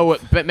housewife. Oh,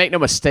 but make no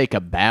mistake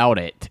about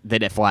it,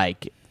 that if a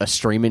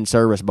streaming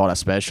service bought a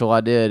special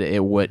I did,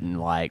 it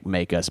wouldn't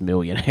make us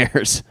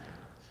millionaires.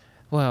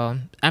 Well,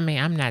 I mean,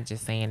 I'm not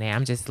just saying that.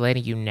 I'm just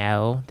letting you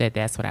know that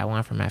that's what I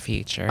want for my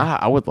future.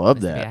 I would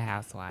love that. To be a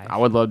housewife. I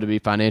would love to be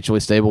financially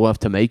stable enough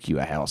to make you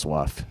a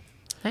housewife.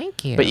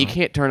 Thank you. But you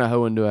can't turn a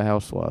hoe into a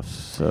housewife,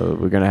 so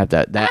we're gonna have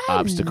that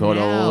obstacle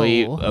to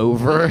leap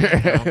over.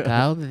 Don't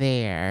go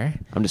there.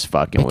 I'm just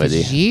fucking with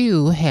you.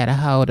 You had a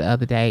hoe the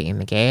other day in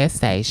the gas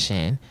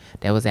station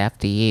that was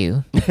after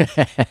you.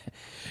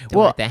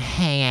 Well, to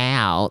hang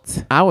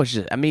out. I was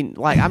just, I'm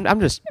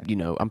just,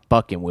 I'm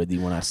fucking with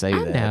you when I say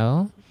that. I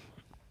know.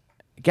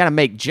 You gotta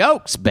make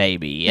jokes,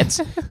 baby.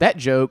 That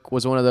joke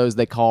was one of those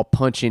they call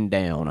punching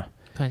down.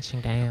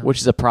 Punching down. Which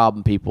is a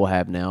problem people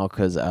have now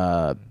because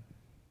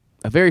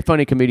a very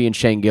funny comedian,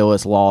 Shane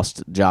Gillis,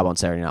 lost a job on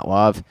Saturday Night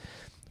Live.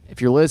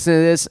 If you're listening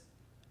to this,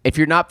 if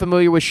you're not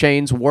familiar with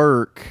Shane's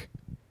work,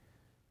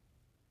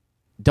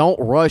 don't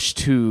rush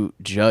to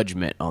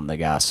judgment on the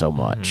guy so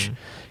much.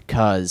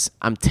 Because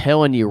I'm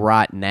telling you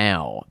right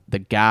now, the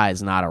guy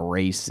is not a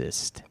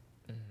racist.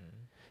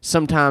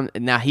 Sometimes,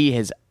 now he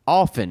has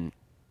often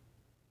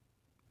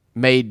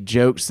made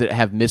jokes that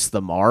have missed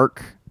the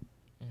mark,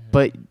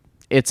 but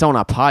it's on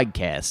a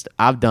podcast.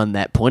 I've done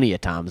that plenty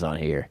of times on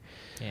here.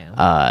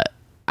 Yeah.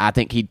 I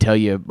think he'd tell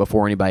you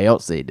before anybody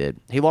else that he did.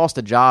 He lost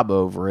a job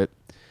over it,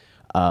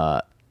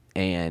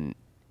 and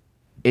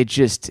it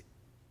just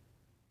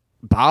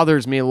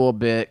bothers me a little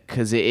bit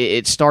because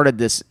it started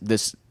this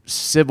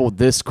civil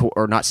discourse,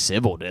 or not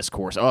civil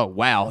discourse. Oh,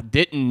 wow.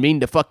 Didn't mean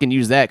to fucking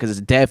use that because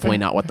it's definitely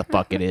not what the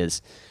fuck it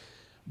is.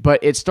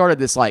 But it started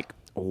this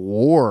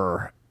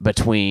war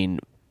between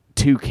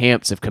two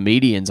camps of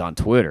comedians on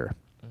Twitter.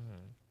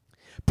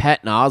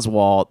 Patton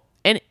Oswalt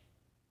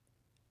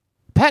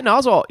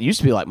used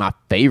to be my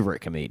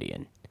favorite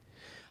comedian.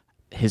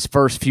 His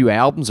first few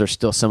albums are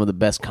still some of the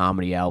best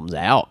comedy albums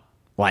out.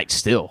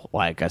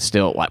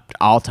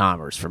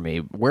 All-timers for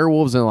me.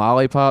 Werewolves and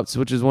Lollipops,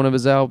 which is one of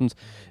his albums,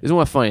 is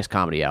one of the funniest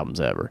comedy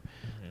albums ever.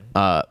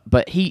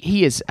 But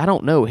he is, I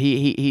don't know,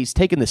 he's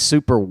taken the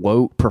super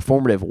woke,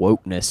 performative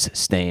wokeness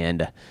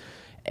stand,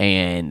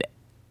 and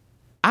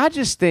I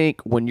just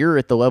think when you're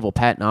at the level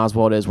Patton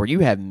Oswalt is, where you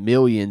have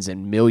millions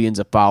and millions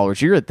of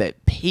followers, you're at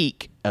that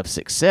peak of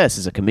success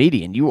as a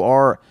comedian. You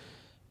are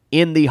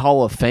in the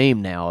Hall of Fame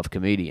now of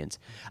comedians.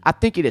 I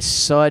think it is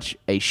such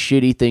a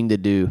shitty thing to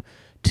do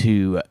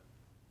to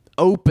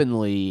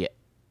openly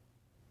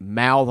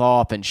mouth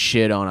off and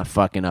shit on a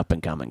fucking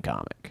up-and-coming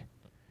comic.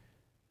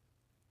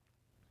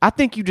 I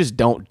think you just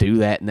don't do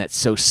that, and that's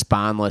so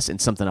spineless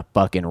and something a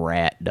fucking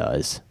rat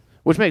does.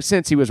 Which makes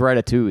sense. He was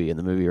Ratatouille in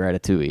the movie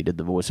Ratatouille. He did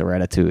the voice of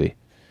Ratatouille.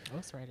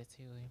 What's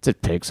Ratatouille? It's a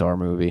Pixar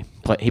movie.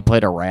 He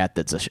played a rat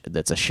that's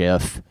a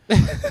chef.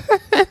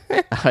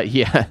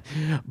 Yeah,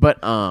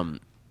 but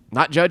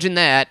not judging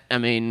that. I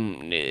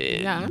mean,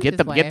 get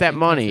that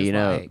money,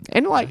 and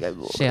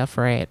chef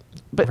rat,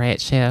 but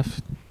rat chef.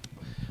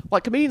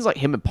 Comedians like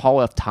him and Paul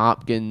F.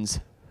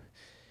 Tompkins,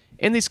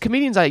 and these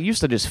comedians I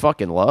used to just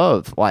fucking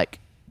love,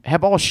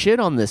 have all shit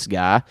on this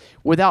guy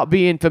without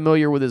being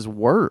familiar with his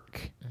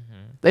work.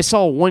 They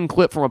saw one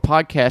clip from a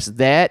podcast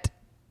that,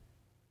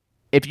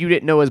 if you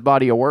didn't know his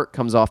body of work,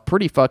 comes off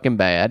pretty fucking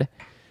bad,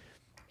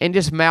 and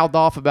just mouthed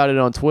off about it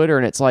on Twitter,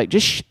 and it's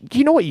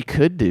you know what you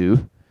could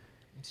do?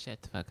 Shut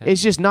the fuck up.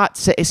 It's just not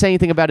say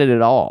anything about it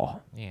at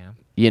all. Yeah.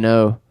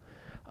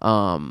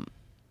 And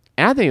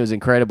I think it was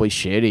incredibly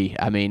shitty.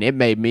 I mean, it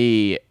made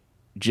me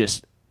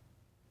just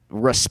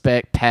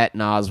respect Patton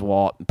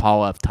Oswalt and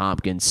Paul F.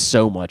 Tompkins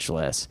so much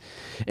less.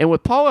 And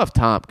with Paul F.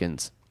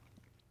 Tompkins,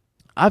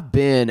 I've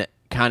been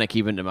kind of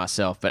keeping to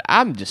myself, but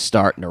I'm just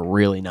starting to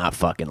really not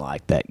fucking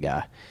like that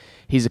guy.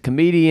 He's a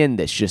comedian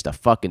that's just a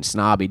fucking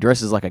snob. He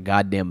dresses like a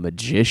goddamn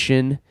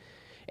magician,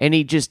 and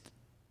he just,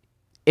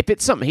 if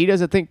it's something he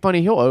doesn't think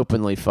funny, he'll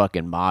openly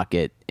fucking mock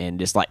it and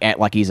just act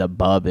like he's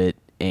above it.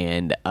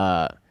 And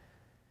I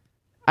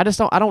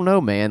don't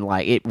know, man.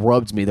 It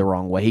rubs me the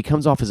wrong way. He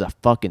comes off as a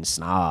fucking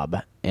snob,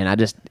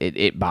 and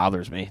it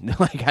bothers me.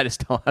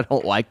 I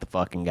don't like the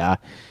fucking guy.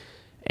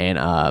 And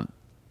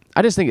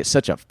I just think it's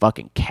such a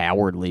fucking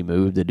cowardly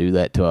move to do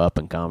that to an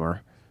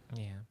up-and-comer.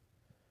 Yeah.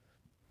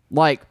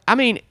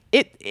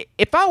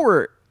 If I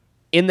were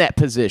in that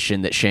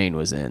position that Shane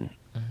was in,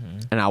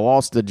 and I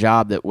lost the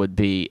job that would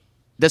be,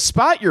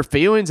 despite your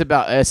feelings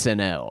about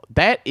SNL,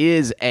 that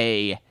is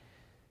a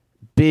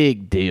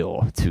big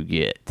deal to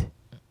get.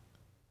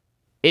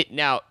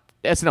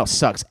 SNL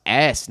sucks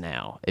ass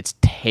now. It's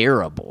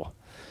terrible.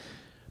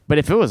 But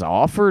if it was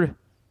offered,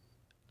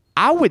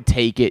 I would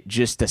take it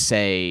just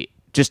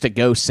to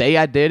go say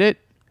I did it.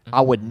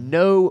 I would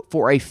know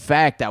for a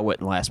fact I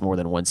wouldn't last more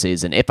than one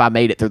season if I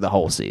made it through the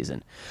whole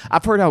season.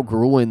 I've heard how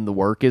grueling the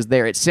work is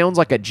there. It sounds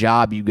like a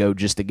job you go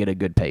just to get a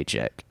good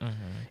paycheck.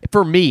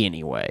 For me,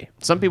 anyway.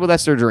 Some people,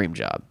 that's their dream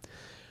job.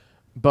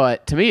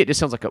 But to me, it just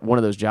sounds like one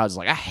of those jobs.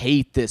 Like, I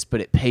hate this, but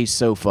it pays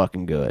so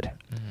fucking good.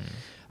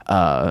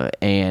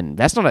 And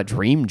that's not a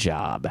dream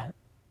job.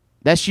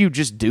 That's you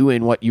just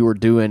doing what you were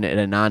doing at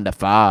a 9 to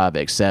 5,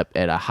 except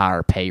at a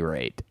higher pay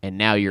rate. And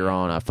now you're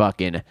on a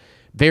fucking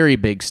very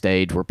big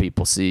stage where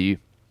people see you.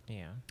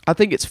 Yeah. I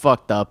think it's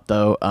fucked up,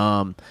 though.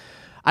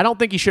 I don't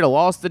think he should have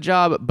lost the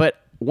job,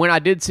 but when I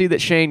did see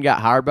that Shane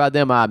got hired by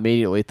them, I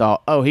immediately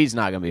thought, oh, he's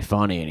not going to be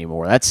funny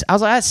anymore. I was like,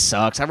 that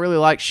sucks. I really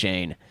like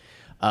Shane.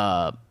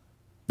 That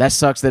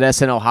sucks that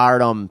SNL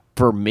hired him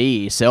for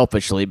me,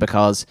 selfishly,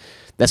 because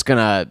that's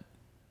going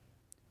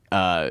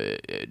to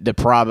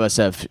deprive us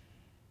of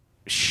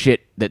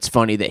shit that's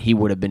funny that he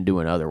would have been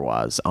doing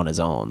otherwise on his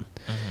own.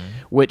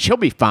 Which he'll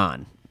be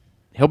fine.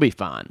 He'll be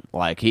fine.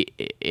 Like,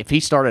 if he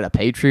started a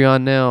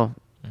Patreon now,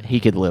 he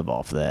could live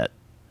off that.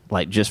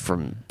 Like, just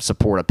from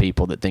support of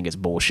people that think it's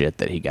bullshit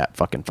that he got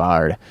fucking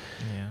fired.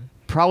 Yeah.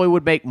 Probably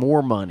would make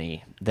more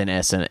money than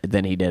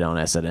he did on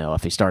SNL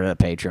if he started a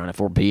Patreon,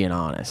 if we're being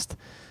honest.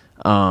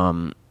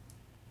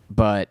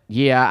 But,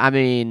 yeah, I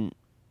mean,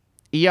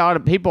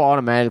 people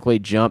automatically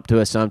jump to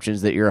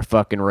assumptions that you're a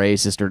fucking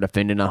racist or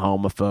defending a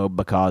homophobe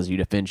because you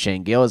defend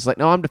Shane Gillis. Like,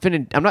 no, I'm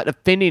not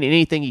defending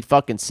anything he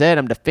fucking said.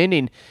 I'm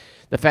defending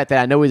the fact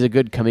that I know he's a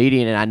good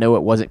comedian and I know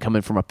it wasn't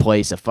coming from a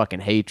place of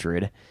fucking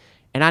hatred.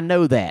 And I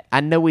know that.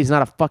 I know he's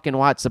not a fucking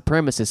white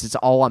supremacist. It's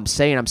all I'm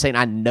saying. I'm saying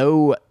I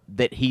know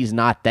that he's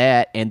not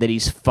that and that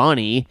he's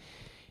funny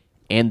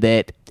and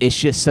that it's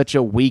just such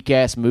a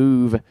weak-ass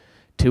move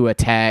to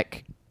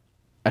attack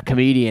a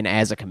comedian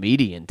as a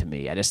comedian to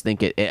me. I just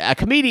think a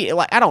comedian,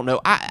 like, I don't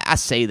know. I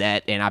say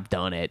that and I've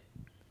done it.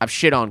 I've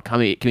shit on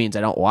comedians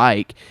I don't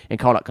like and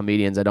called out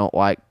comedians I don't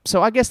like.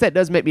 So I guess that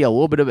does make me a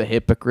little bit of a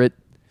hypocrite.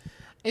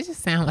 It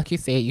just sounds like you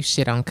said you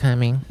shit on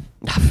Cumming.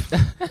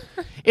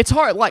 It's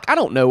hard. Like, I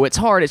don't know. It's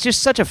hard. It's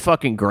just such a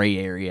fucking gray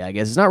area, I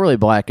guess. It's not really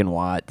black and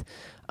white.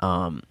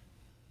 I'm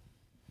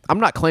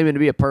not claiming to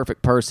be a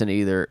perfect person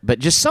either, but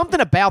just something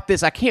about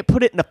this, I can't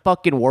put it into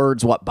fucking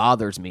words what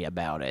bothers me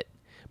about it,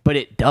 but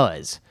it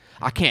does.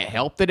 I can't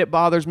help that it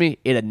bothers me.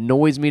 It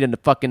annoys me to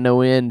fucking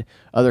no end.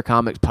 Other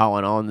comics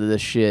piling on to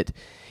this shit.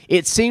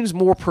 It seems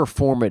more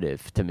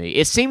performative to me.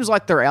 It seems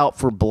like they're out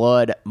for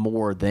blood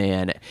more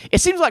than...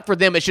 It seems like for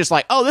them, it's just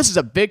like, oh, this is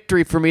a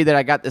victory for me that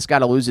I got this guy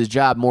to lose his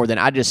job more than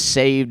I just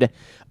saved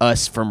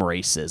us from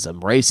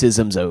racism.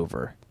 Racism's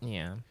over.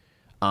 Yeah.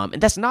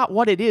 And that's not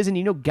what it is, and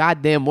you know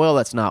goddamn well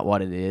that's not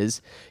what it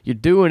is. You're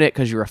doing it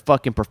because you're a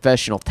fucking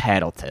professional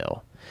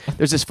tattletale.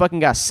 There's this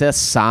fucking guy, Seth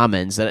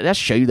Simons. Did I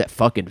show you that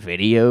fucking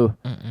video?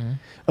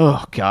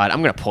 Oh, God.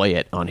 I'm going to play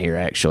it on here,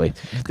 actually.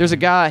 Okay. There's a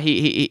guy,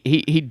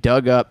 he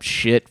dug up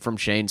shit from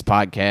Shane's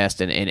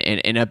podcast and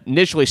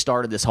initially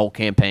started this whole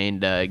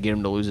campaign to get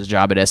him to lose his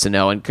job at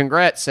SNL. And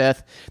congrats,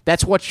 Seth.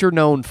 That's what you're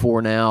known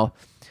for now.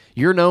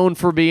 You're known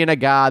for being a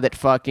guy that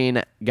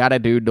fucking got a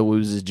dude to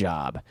lose his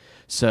job.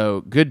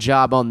 So good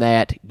job on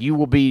that. You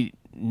will be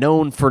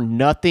known for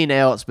nothing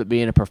else but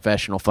being a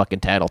professional fucking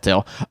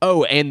tattletale.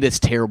 Oh, and this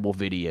terrible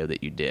video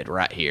that you did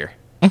right here.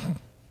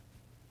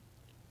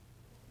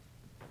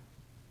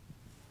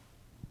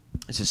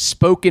 This is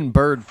spoken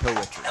bird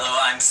poetry. Hello,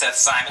 I'm Seth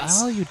Simons,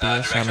 Oh, you did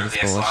director show me of the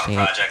this Exelon bullshit.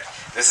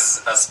 Project. This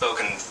is a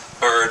spoken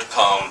bird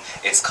poem.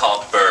 It's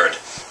called Bird.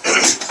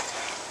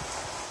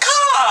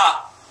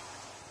 Caw!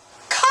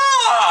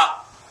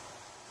 Caw!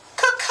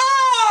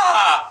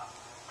 Caw-caw!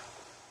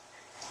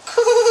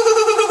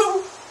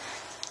 Coo!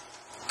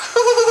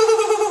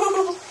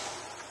 Coo!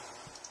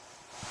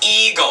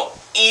 Eagle,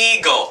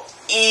 eagle,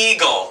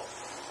 eagle.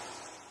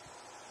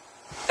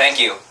 Thank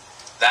you.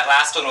 That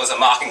last one was a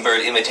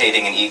mockingbird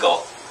imitating an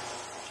eagle.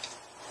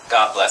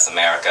 God bless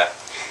America.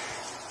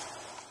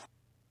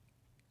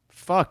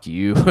 Fuck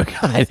you.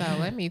 God. So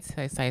let me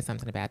say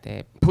something about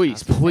that.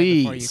 Please, Before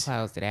you please.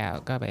 closed it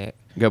out. Go back.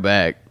 Go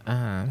back.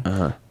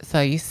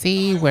 So you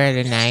see where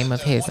the name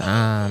of his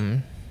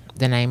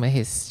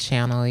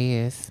channel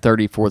is?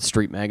 34th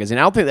Street Magazine.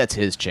 I don't think that's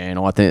his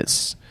channel. I think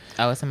it's...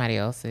 Oh, it's somebody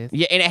else's.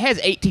 Yeah, and it has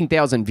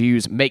 18,000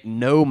 views. Make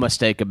no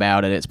mistake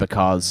about it. It's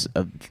because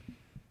of...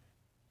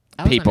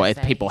 I was people- gonna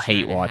say people he's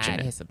hate trying to watching hide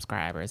it. his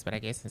subscribers, but I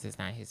guess since it's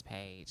not his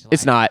page,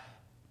 It's not.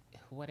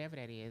 Whatever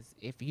that is.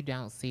 If you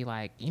don't see,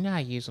 like, you know, I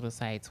usually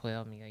say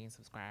 12 million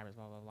subscribers,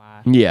 blah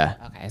blah blah. Yeah.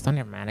 Okay, so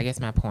never mind. I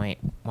guess my point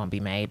won't be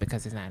made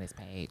because it's not his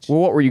page. Well,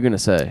 what were you going to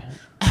say?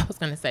 I was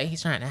gonna say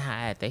he's trying to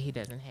hide that he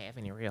doesn't have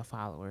any real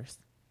followers.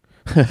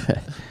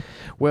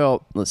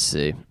 Well, let's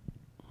see.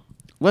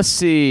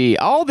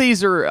 All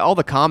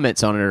the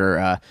comments on it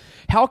are,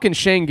 how can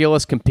Shane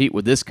Gillis compete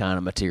with this kind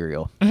of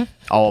material?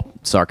 All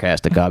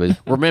sarcastic,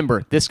 obviously.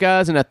 Remember, this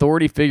guy's an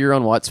authority figure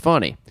on what's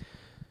funny.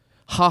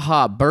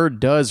 Haha, bird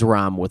does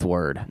rhyme with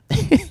word.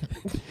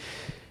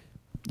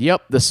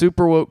 Yep, the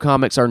super woke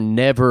comics are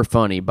never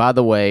funny. By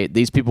the way,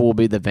 these people will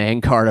be the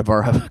vanguard of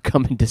our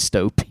upcoming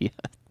dystopia.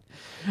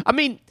 I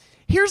mean,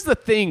 here's the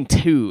thing,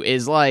 too,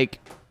 is like,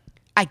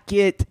 I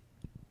get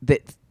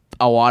that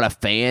a lot of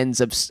fans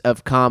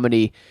of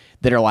comedy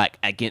that are like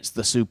against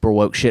the super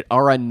woke shit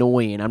are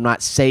annoying. I'm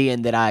not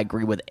saying that I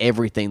agree with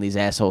everything these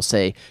assholes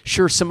say.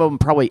 Sure, some of them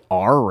probably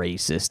are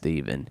racist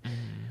even.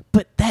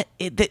 But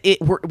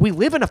we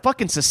live in a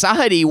fucking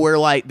society where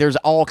like there's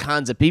all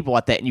kinds of people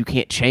like that, and you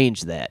can't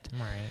change that.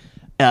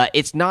 Right.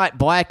 It's not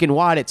black and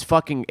white.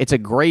 It's a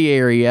gray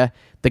area.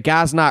 The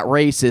guy's not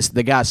racist.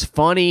 The guy's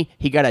funny.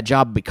 He got a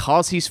job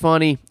because he's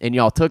funny, and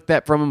y'all took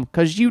that from him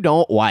because you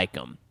don't like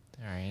him.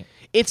 Right.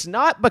 It's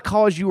not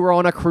because you were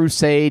on a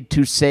crusade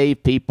to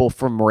save people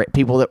from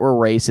people that were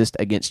racist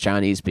against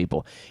Chinese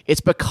people.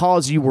 It's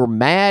because you were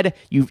mad.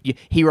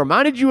 He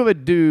reminded you of a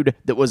dude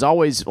that was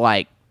always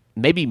like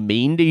maybe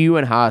mean to you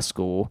in high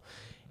school,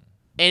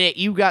 and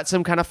you got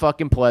some kind of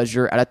fucking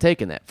pleasure out of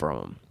taking that from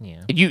him.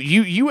 Yeah.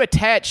 You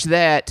attach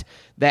that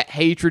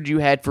hatred you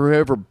had for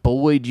whoever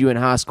bullied you in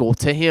high school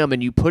to him,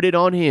 and you put it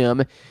on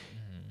him,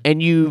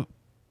 and you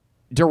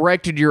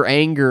directed your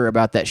anger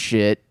about that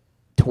shit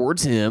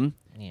towards him.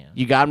 Yeah.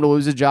 You got him to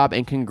lose a job,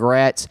 and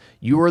congrats.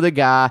 You were the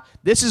guy.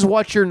 This is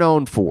what you're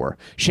known for.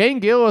 Shane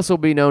Gillis will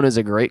be known as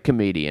a great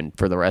comedian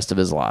for the rest of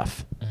his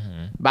life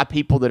by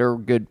people that are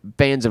good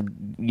fans of,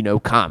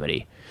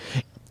 comedy.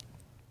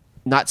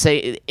 Not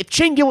say if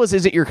Shane Gillis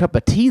isn't your cup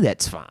of tea,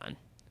 that's fine,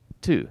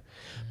 too.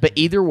 But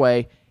either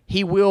way,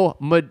 he will,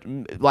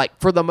 like,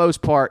 for the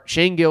most part,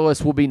 Shane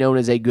Gillis will be known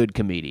as a good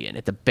comedian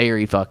at the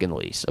very fucking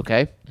least,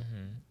 okay?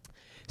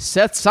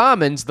 Seth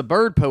Simons, the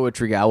bird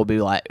poetry guy, will be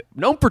like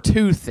known for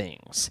two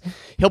things.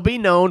 He'll be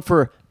known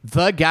for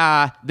the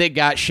guy that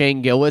got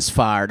Shane Gillis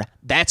fired.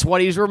 That's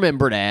what he's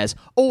remembered as.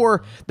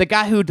 Or the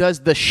guy who does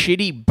the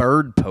shitty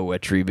bird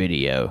poetry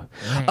video.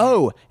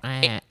 Oh,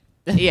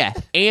 yeah.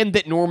 And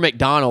that Norm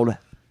Macdonald,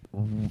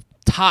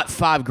 top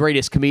 5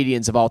 greatest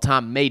comedians of all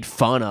time, made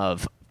fun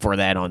of for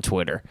that on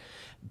Twitter.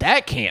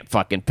 That can't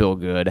fucking feel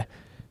good.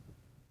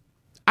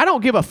 I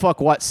don't give a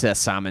fuck what Seth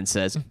Simon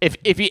says. If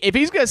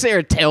he's gonna say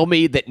or tell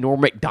me that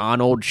Norm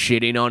Macdonald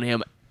shitting on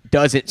him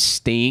doesn't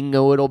sting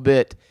a little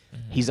bit,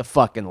 he's a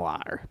fucking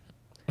liar.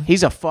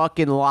 He's a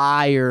fucking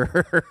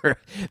liar.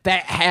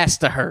 That has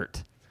to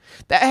hurt.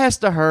 That has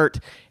to hurt.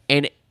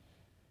 And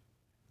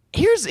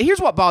here's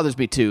what bothers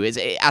me too is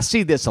I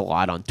see this a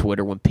lot on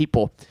Twitter when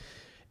people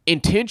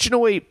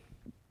intentionally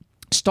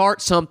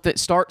start some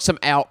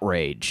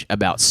outrage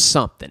about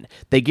something.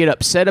 They get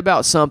upset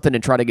about something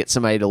and try to get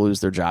somebody to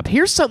lose their job.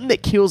 Here's something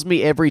that kills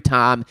me every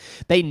time.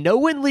 They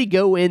knowingly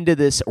go into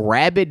this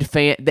rabid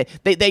fan.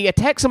 They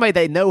attack somebody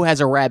they know has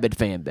a rabid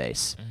fan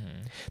base.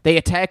 They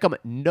attack them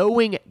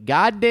knowing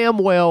goddamn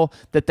well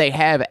that they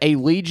have a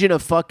legion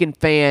of fucking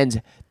fans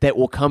that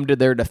will come to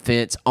their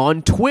defense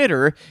on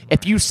Twitter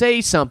if you say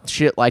some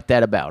shit like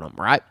that about them,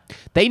 right?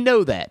 They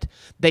know that.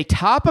 They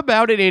type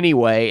about it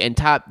anyway and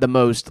type the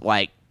most,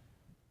 like,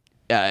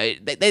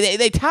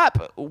 they type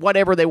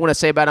whatever they want to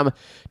say about them,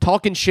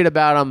 talking shit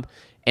about them,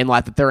 and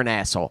like that they're an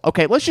asshole.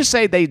 Okay, let's just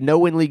say they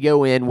knowingly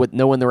go in with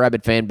knowing the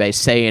rabid fan base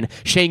saying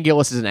Shane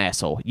Gillis is an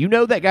asshole. You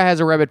know that guy has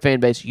a rabid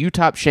fan base. You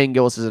type Shane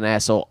Gillis is an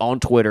asshole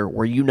on Twitter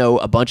where you know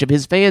a bunch of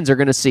his fans are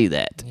going to see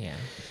that. Yeah.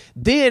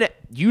 Then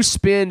you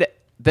spend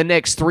the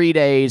next 3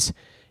 days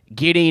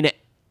getting,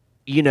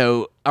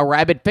 a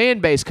rabid fan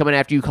base coming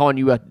after you, calling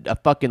you a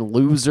fucking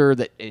loser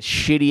that is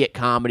shitty at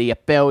comedy, a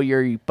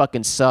failure, you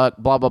fucking suck,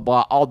 blah, blah,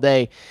 blah, all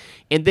day.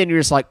 And then you're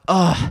just like,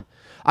 ugh,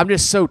 I'm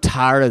just so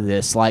tired of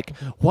this. Like,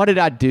 what did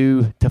I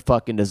do to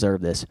fucking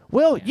deserve this?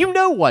 Well, you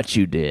know what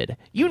you did.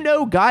 You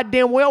know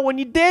goddamn well when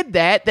you did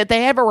that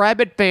they have a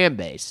rabid fan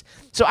base.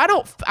 So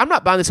I'm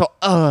not buying this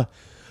whole,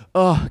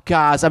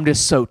 guys, I'm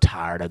just so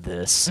tired of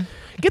this.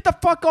 Get the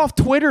fuck off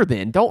Twitter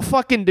then. Don't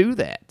fucking do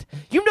that.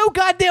 You know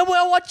goddamn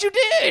well what you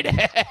did.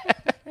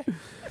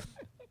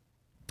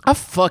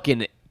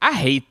 I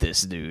hate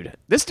this dude.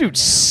 This dude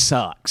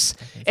sucks.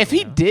 If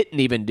he didn't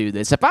even do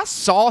this, if I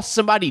saw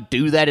somebody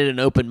do that at an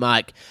open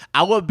mic,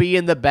 I would be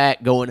in the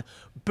back going,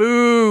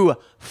 boo,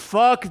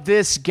 fuck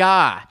this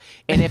guy.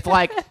 And if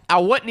I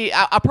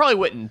probably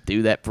wouldn't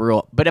do that for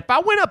real. But if I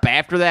went up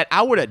after that,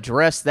 I would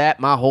address that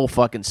my whole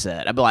fucking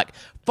set. I'd be like,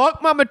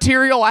 fuck my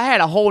material. I had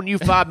a whole new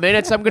 5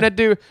 minutes I'm going to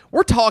do.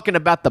 We're talking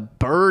about the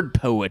bird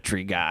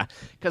poetry guy.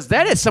 Because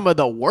that is some of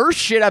the worst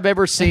shit I've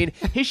ever seen.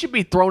 He should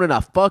be thrown in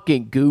a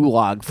fucking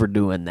gulag for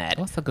doing that.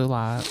 What's a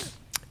gulag?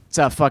 It's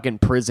a fucking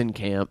prison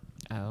camp.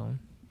 Oh.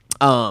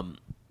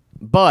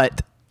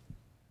 But,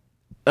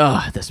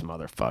 this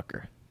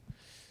motherfucker.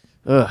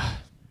 Ugh.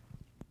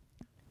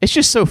 It's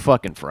just so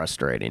fucking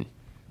frustrating.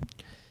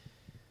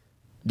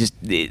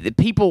 Just the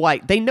people,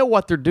 they know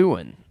what they're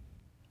doing.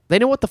 They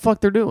know what the fuck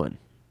they're doing.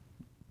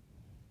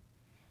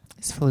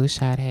 This flu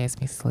shot has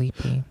me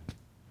sleepy.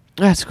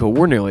 That's cool.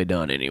 We're nearly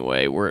done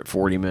anyway. We're at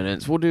 40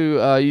 minutes. We'll do,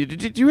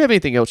 do you have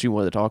anything else you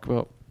wanted to talk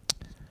about?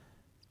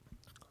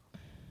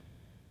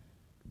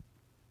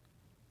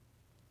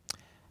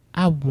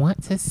 I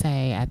want to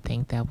say I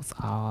think that was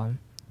all.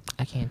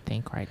 I can't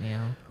think right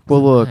now. Well,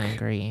 I'm look.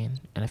 hungry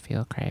and I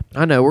feel crappy.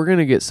 I know we're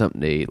gonna get something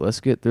to eat. Let's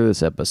get through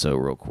this episode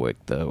real quick,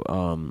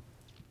 though.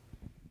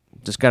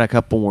 Just got a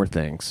couple more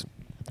things.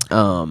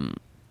 Well,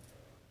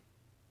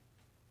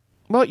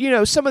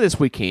 some of this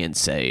we can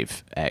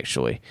save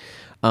actually.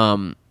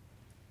 I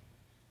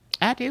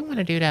do want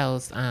to do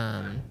those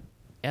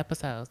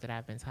episodes that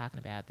I've been talking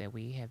about that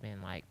we have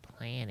been like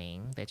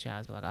planning. That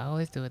y'all be like, oh,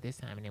 let's do it this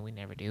time, and then we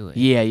never do it.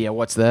 Yeah.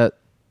 What's that?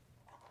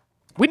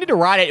 We need to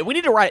write it. We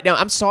need to write it down.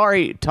 I'm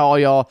sorry to all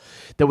y'all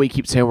that we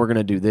keep saying we're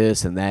gonna do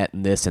this and that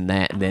and this and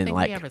that, and I then don't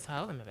think we ever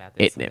told them about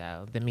this one,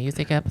 though. The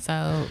music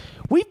episode.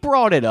 We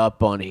brought it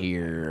up on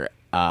here.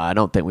 I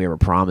don't think we ever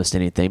promised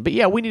anything, but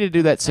yeah, we need to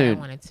do that What soon.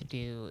 I wanted to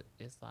do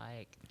is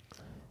like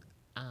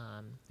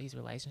these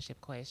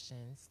relationship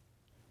questions.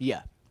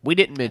 Yeah, we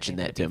didn't mention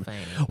that, that'd Tim. be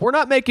funny. We're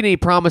not making any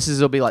promises.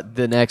 It'll be like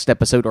the next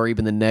episode or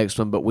even the next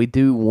one, but we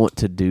do want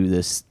to do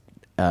this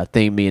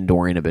thing me and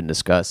Dorian have been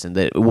discussing.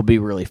 That it will be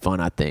really fun.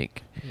 I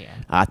think. Yeah.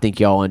 I think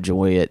y'all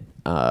enjoy it.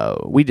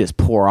 We just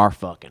pour our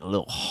fucking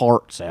little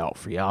hearts out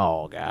for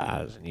y'all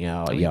guys, and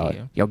y'all We y'all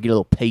do. y'all get a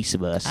little piece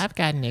of us. I've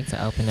gotten Nick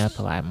to open up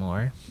a lot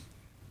more.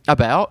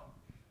 About?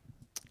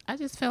 I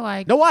just feel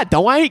like No, I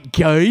don't. I ain't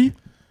gay.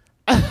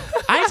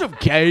 I ain't some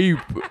gay.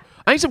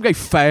 I ain't some gay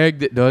fag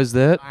that does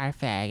that. you are a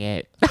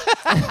faggot.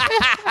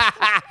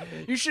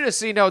 You should have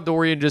seen how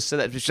Dorian just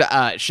said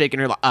that, shaking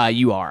her like,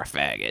 you are a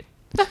faggot.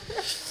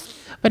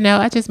 But no,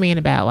 I just mean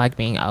about like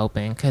being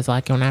open, because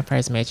like when I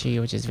first met you, you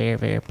were just very,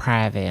 very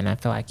private, and I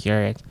feel like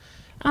you're, I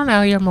don't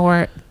know, you're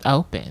more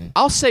open.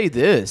 I'll say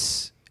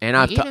this, and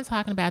I've Even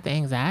talking about the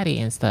anxiety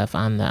and stuff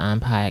on the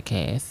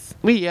podcast.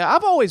 yeah,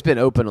 I've always been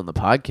open on the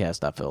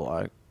podcast. I feel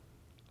like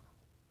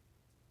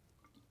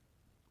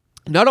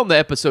not on the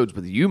episodes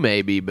with you,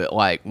 maybe, but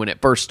like when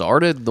it first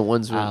started, the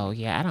ones. With, Oh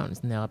yeah, I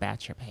don't know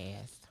about your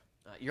past.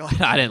 you're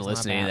like, I didn't It's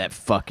listen to not any of bad. that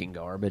fucking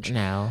garbage.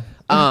 No.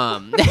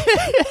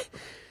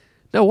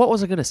 No, what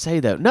was I going to say,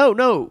 though?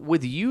 No,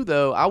 with you,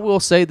 though, I will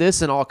say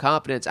this in all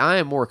confidence. I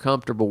am more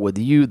comfortable with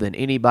you than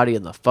anybody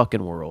in the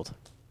fucking world.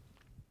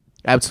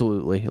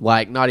 Absolutely.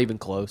 Like, not even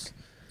close.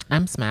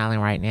 I'm smiling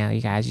right now,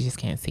 you guys. You just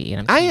can't see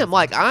it. I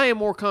am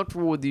more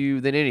comfortable with you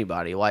than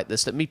anybody. Like,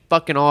 this, me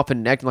fucking off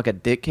and acting like a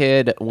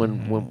dickhead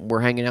when we're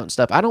hanging out and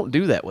stuff. I don't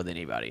do that with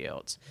anybody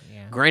else.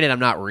 Yeah. Granted, I'm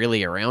not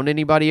really around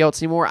anybody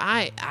else anymore.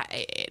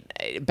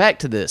 Back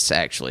to this,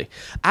 actually.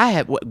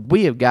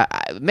 We have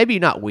got, maybe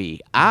not we,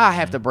 I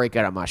have to break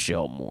out of my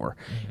shell more.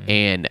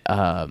 And,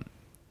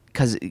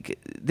 because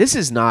this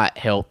is not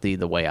healthy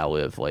the way I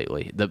live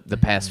lately. The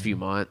past few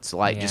months,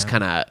 like just Yeah.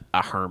 kind of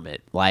a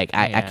hermit. Like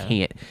I Yeah.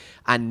 can't.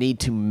 I need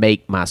to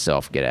make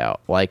myself get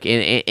out. Like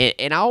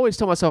and I always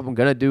tell myself I'm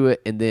gonna do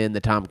it, and then the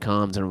time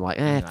comes and I'm like,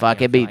 Like, fuck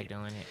you it, don't feel be. like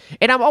doing it.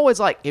 And I'm always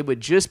like, it would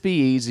just be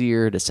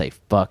easier to say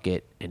fuck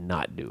it and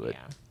not do it.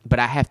 Yeah. But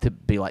I have to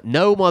be like,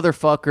 no,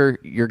 motherfucker,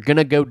 you're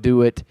gonna go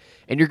do it,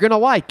 and you're gonna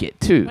like it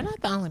too. We're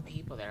not the only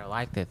people that are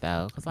like that,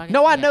 though. 'Cause like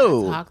No, I said,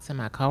 know. I talk to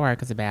my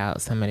coworkers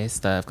about some of this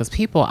stuff because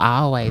people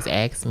always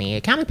ask me.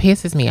 It kind of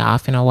pisses me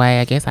off in a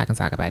way. I guess I can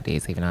talk about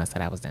this, even though I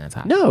said I was done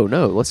talking. No,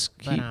 let's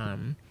But keep.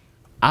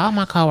 all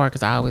my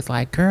coworkers are always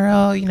like,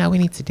 "Girl, we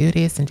need to do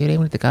this and do that.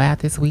 We need to go out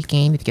this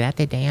weekend. We need to get out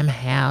the damn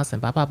house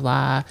and blah blah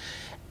blah."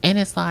 And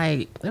it's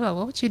like, they're like,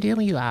 what would you do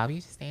when you out? You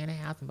just stay in the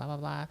house and blah blah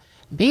blah.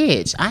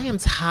 Bitch, I am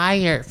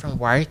tired from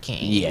working.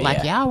 Yeah,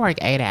 like yeah. y'all work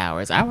 8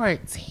 hours. I work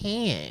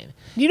 10.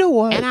 You know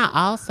what? And I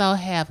also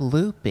have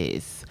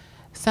lupus.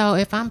 So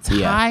if I'm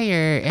Yeah.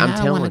 tired and I'm I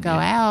don't want to telling go you.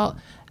 out,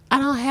 I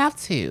don't have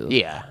to.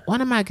 Yeah.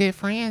 One of my good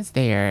friends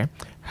there,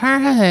 her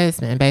and her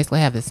husband basically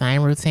have the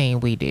same routine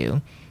we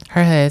do.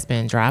 Her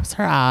husband drops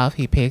her off,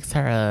 he picks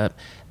her up,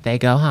 they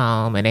go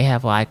home, and they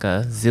have like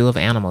a zoo of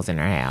animals in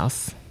their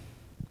house.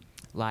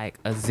 Like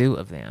a zoo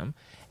of them.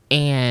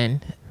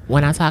 And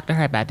when I talk to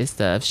her about this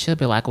stuff, she'll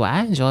be like, well,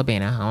 I enjoy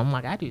being at home. I'm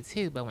like, I do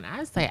too. But when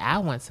I say I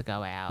want to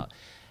go out,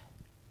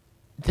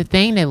 the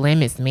thing that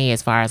limits me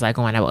as far as like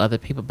going out with other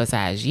people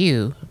besides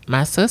you,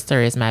 my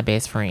sister is my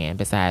best friend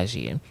besides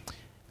you.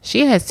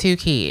 She has 2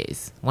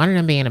 kids, one of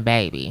them being a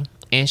baby,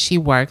 and she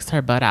works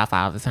her butt off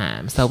all the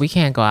time. So we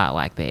can't go out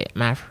like that.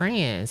 My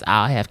friends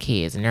all have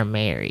kids and they're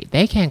married.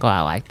 They can't go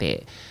out like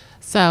that.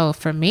 So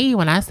for me,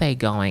 when I say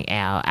going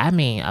out, I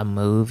mean a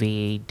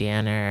movie,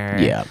 dinner.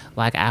 Yeah.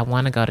 Like I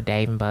want to go to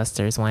Dave and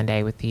Buster's one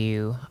day with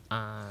you.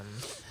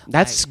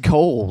 That's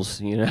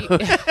goals, you know.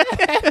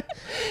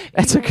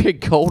 That's a good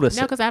goal to No,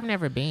 set. because I've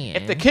never been.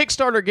 If the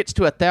Kickstarter gets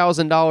to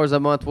 $1,000 a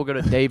month, we'll go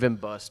to Dave and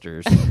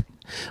Buster's.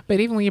 But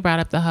even when you brought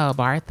up the whole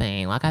bar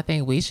thing, like I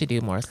think we should do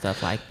more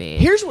stuff like that.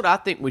 Here's what I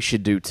think we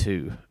should do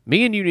too.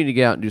 Me and you need to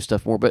get out and do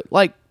stuff more. But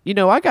like,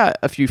 I got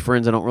a few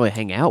friends I don't really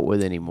hang out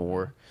with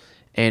anymore,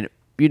 and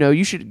there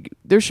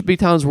should be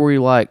times where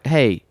you're like,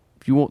 hey,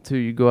 if you want to,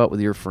 you go out with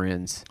your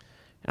friends.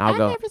 And I'll I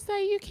go. never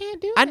say you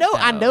can't do I it.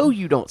 know though.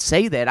 you don't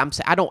say that.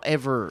 I don't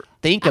ever.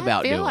 think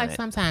about doing I feel like it.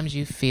 sometimes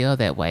you feel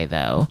that way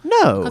though.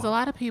 No. Because a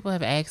lot of people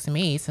have asked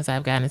me since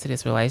I've gotten into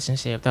this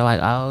relationship, they're like,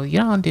 oh, you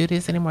don't do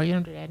this anymore, you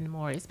don't do that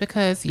anymore. It's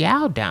because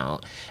y'all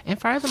don't. And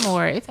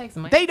furthermore, it takes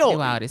money to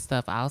do all this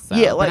stuff also.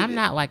 Yeah, but I'm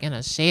not like in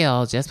a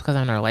shell just because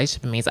I'm in a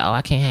relationship means, oh,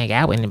 I can't hang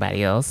out with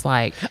anybody else.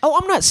 Like, oh,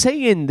 I'm not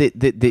saying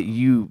that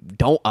you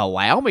don't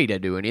allow me to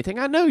do anything.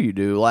 I know you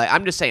do. Like,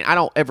 I'm just saying I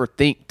don't ever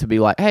think to be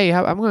like, hey,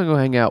 I'm going to go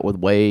hang out with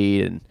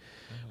Wade and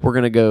we're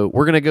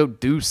gonna go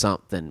do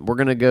something. We're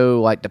gonna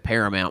go like to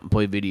Paramount and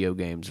play video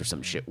games or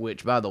some shit.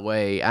 Which, by the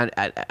way,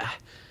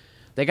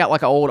 they got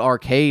like an old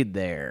arcade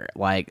there.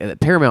 Like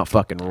Paramount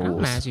fucking I don't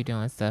rules. mind you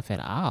doing stuff at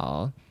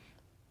all.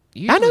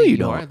 I know you You're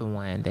don't. the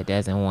one that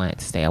doesn't want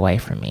to stay away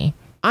from me.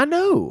 I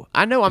know.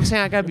 I'm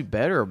saying I gotta be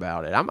better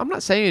about it. I'm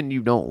not saying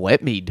you don't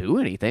let me do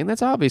anything.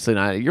 That's obviously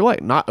not. You're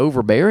like not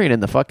overbearing in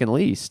the fucking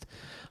least.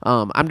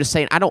 I'm just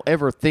saying I don't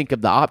ever think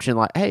of the option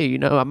like, hey,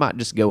 I might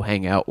just go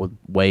hang out with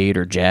Wade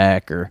or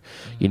Jack or,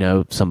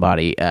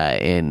 somebody.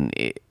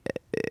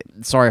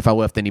 Sorry if I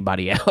left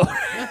anybody out.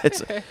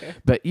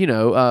 But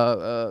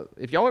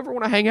if y'all ever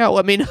want to hang out,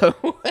 let me know.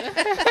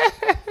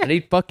 I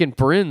need fucking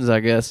friends,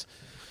 I guess.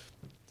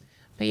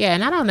 But yeah,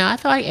 and I don't know. I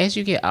feel like as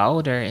you get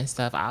older and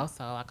stuff,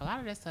 also like a lot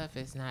of this stuff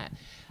is not.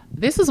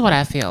 This is what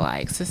I feel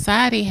like.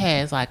 Society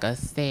has like a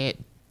set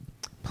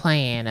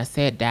plan, a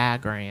set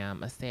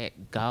diagram, a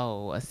set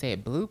goal, a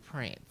set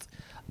blueprint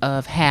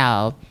of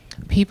how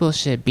people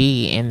should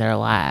be in their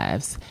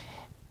lives.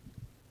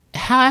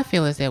 How I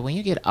feel is that when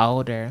you get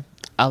older,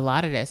 a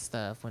lot of that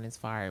stuff when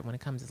it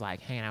comes to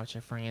like hanging out with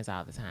your friends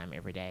all the time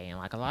every day and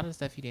like a lot of the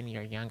stuff you did in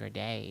your younger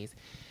days,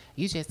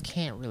 you just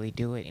can't really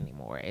do it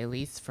anymore. At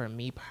least for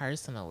me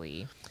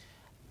personally,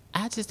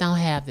 I just don't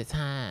have the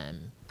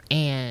time.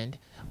 And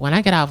when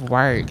I get off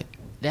work,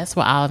 that's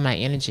where all of my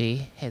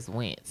energy has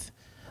went.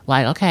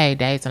 Like, okay,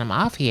 days that I'm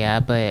off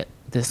here, but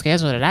the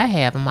schedule that I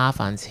have, I'm off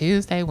on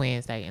Tuesday,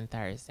 Wednesday, and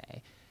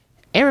Thursday.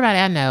 Everybody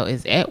I know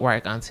is at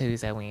work on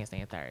Tuesday,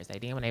 Wednesday, and Thursday.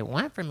 Then when they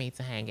want for me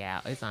to hang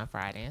out, it's on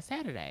Friday and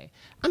Saturday.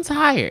 I'm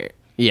tired.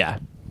 Yeah.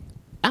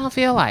 I don't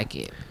feel like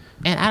it.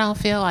 And I don't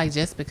feel like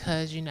just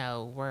because,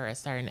 we're a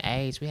certain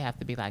age, we have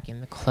to be like in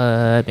the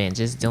club and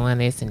just doing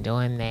this and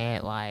doing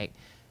that. Like,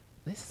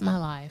 this is my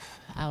life.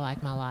 I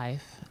like my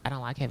life. I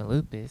don't like having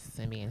lupus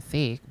and being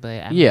sick,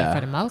 but I mean, for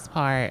the most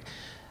part,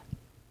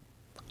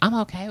 I'm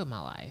okay with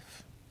my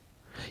life.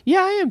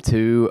 Yeah, I am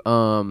too.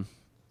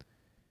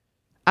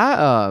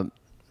 I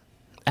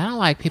don't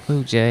like people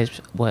who judge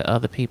what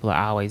other people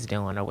are always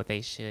doing or what they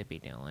should be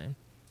doing.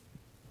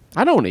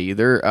 I don't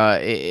either.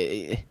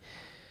 I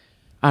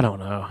don't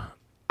know.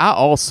 I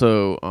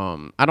also,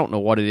 I don't know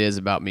what it is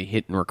about me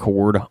hitting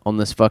record on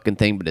this fucking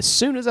thing, but as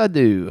soon as I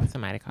do,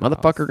 somebody calls.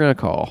 Motherfucker gonna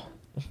call.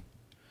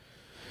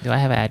 Do I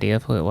have an idea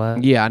of who it was?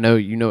 Yeah, I know.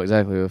 You know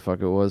exactly who the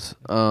fuck it was.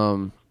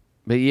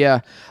 But yeah,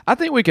 I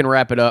think we can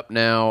wrap it up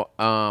now.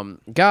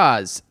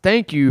 Guys,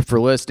 thank you for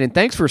listening.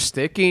 Thanks for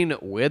sticking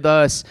with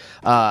us.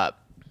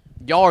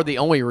 Y'all are the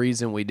only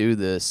reason we do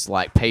this,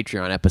 like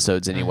Patreon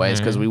episodes anyways,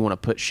 because we want to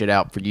put shit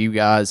out for you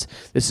guys.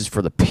 This is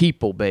for the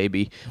people,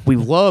 baby. We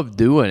love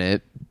doing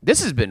it.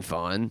 This has been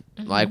fun.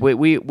 Like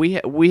we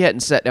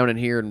hadn't sat down in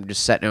here and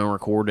just sat down and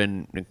recorded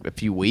in a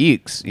few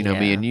weeks,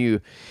 me and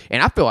you.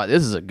 And I feel like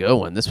this is a good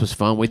one. This was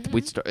fun.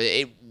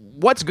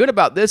 What's good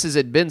about this is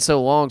it'd been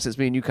so long since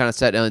me and you kind of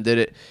sat down and did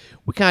it.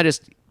 We kind of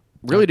just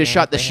really just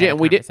shot the shit, and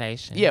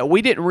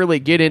we didn't really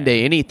get into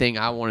anything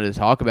I wanted to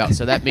talk about.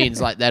 So that means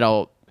like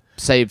that'll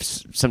save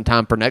some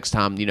time for next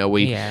time.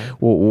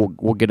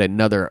 We'll get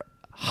another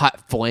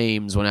hot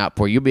flames one out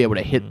for you. You'll be able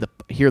to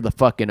hear the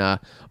fucking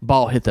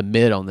ball hit the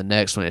mid on the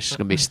next one. It's just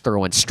gonna be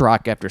throwing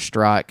strike after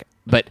strike,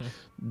 but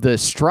the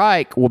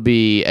strike will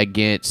be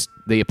against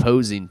the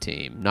opposing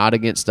team, not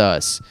against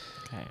us.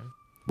 Okay.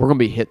 We're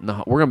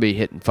gonna be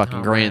hitting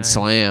fucking grand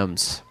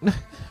slams.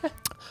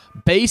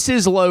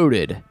 Bases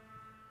loaded.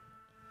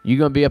 You're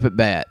gonna be up at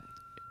bat.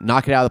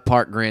 Knock it out of the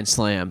park, grand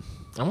slam.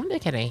 I wonder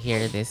can they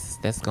hear this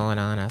that's going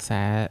on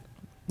outside?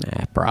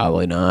 Nah,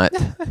 probably not.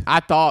 I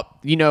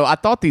thought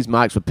these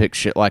mics would pick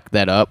shit like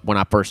that up when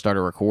I first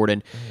started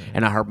recording,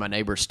 and I heard my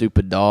neighbor's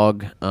stupid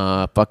dog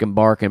fucking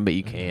barking, but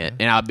you can't.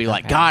 And I'd be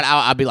like, God,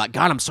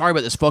 I'm sorry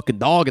about this fucking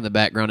dog in the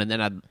background, and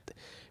then I'd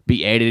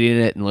be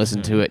editing it and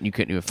listen to it, and you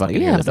couldn't even fucking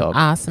hear the dog.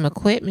 Awesome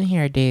equipment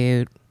here,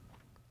 dude.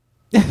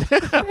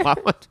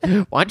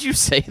 Why'd you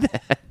say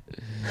that?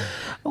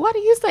 Why do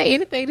you say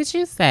anything that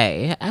you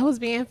say? I was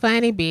being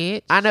funny,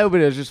 bitch. I know,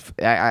 but it was just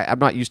I'm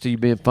not used to you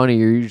being funny.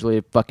 You're usually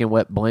a fucking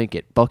wet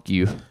blanket. Fuck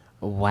you.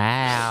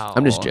 Wow.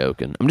 I'm just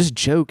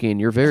joking.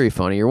 You're very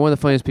funny. You're one of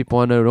the funniest people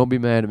I know. Don't be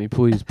mad at me,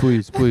 please.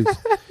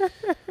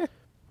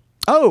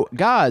 Oh,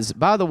 guys,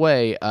 by the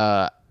way,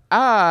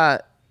 I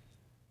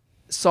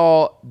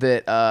saw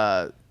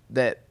that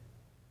that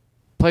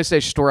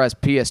PlayStation Store has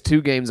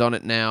PS2 games on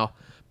it now.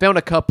 Found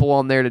a couple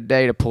on there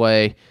today to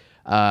play.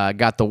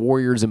 Got the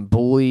Warriors and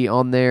Bully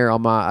on there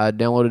on my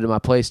downloaded to my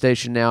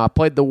PlayStation now. I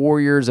played the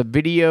Warriors. A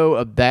video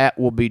of that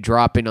will be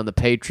dropping on the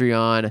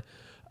Patreon.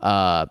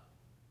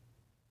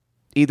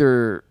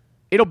 Either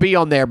it'll be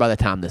on there by the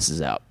time this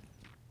is out.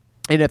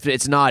 And if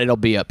it's not, it'll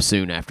be up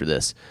soon after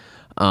this.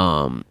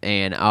 And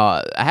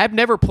I have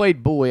never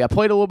played Bully. I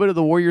played a little bit of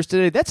the Warriors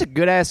today. That's a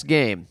good ass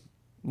game.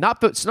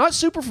 It's not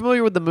super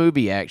familiar with the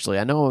movie, actually.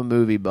 I know I'm a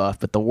movie buff,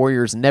 but the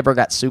Warriors never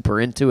got super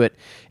into it.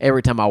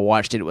 Every time I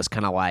watched it, it was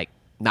kind of like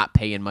not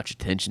paying much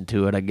attention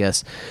to it, I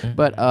guess. Mm-hmm.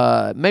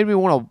 But made me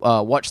want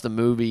to watch the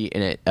movie,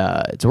 and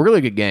it's a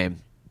really good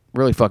game.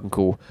 Really fucking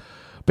cool.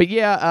 But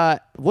yeah,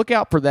 look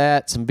out for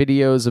that. Some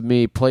videos of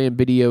me playing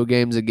video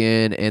games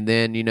again, and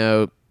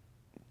then,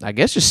 I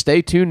guess just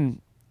stay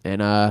tuned,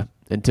 and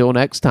until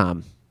next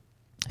time.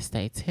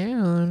 Stay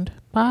tuned.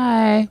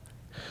 Bye.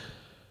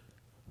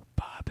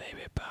 Bye,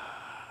 baby.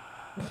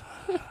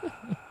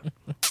 Bye.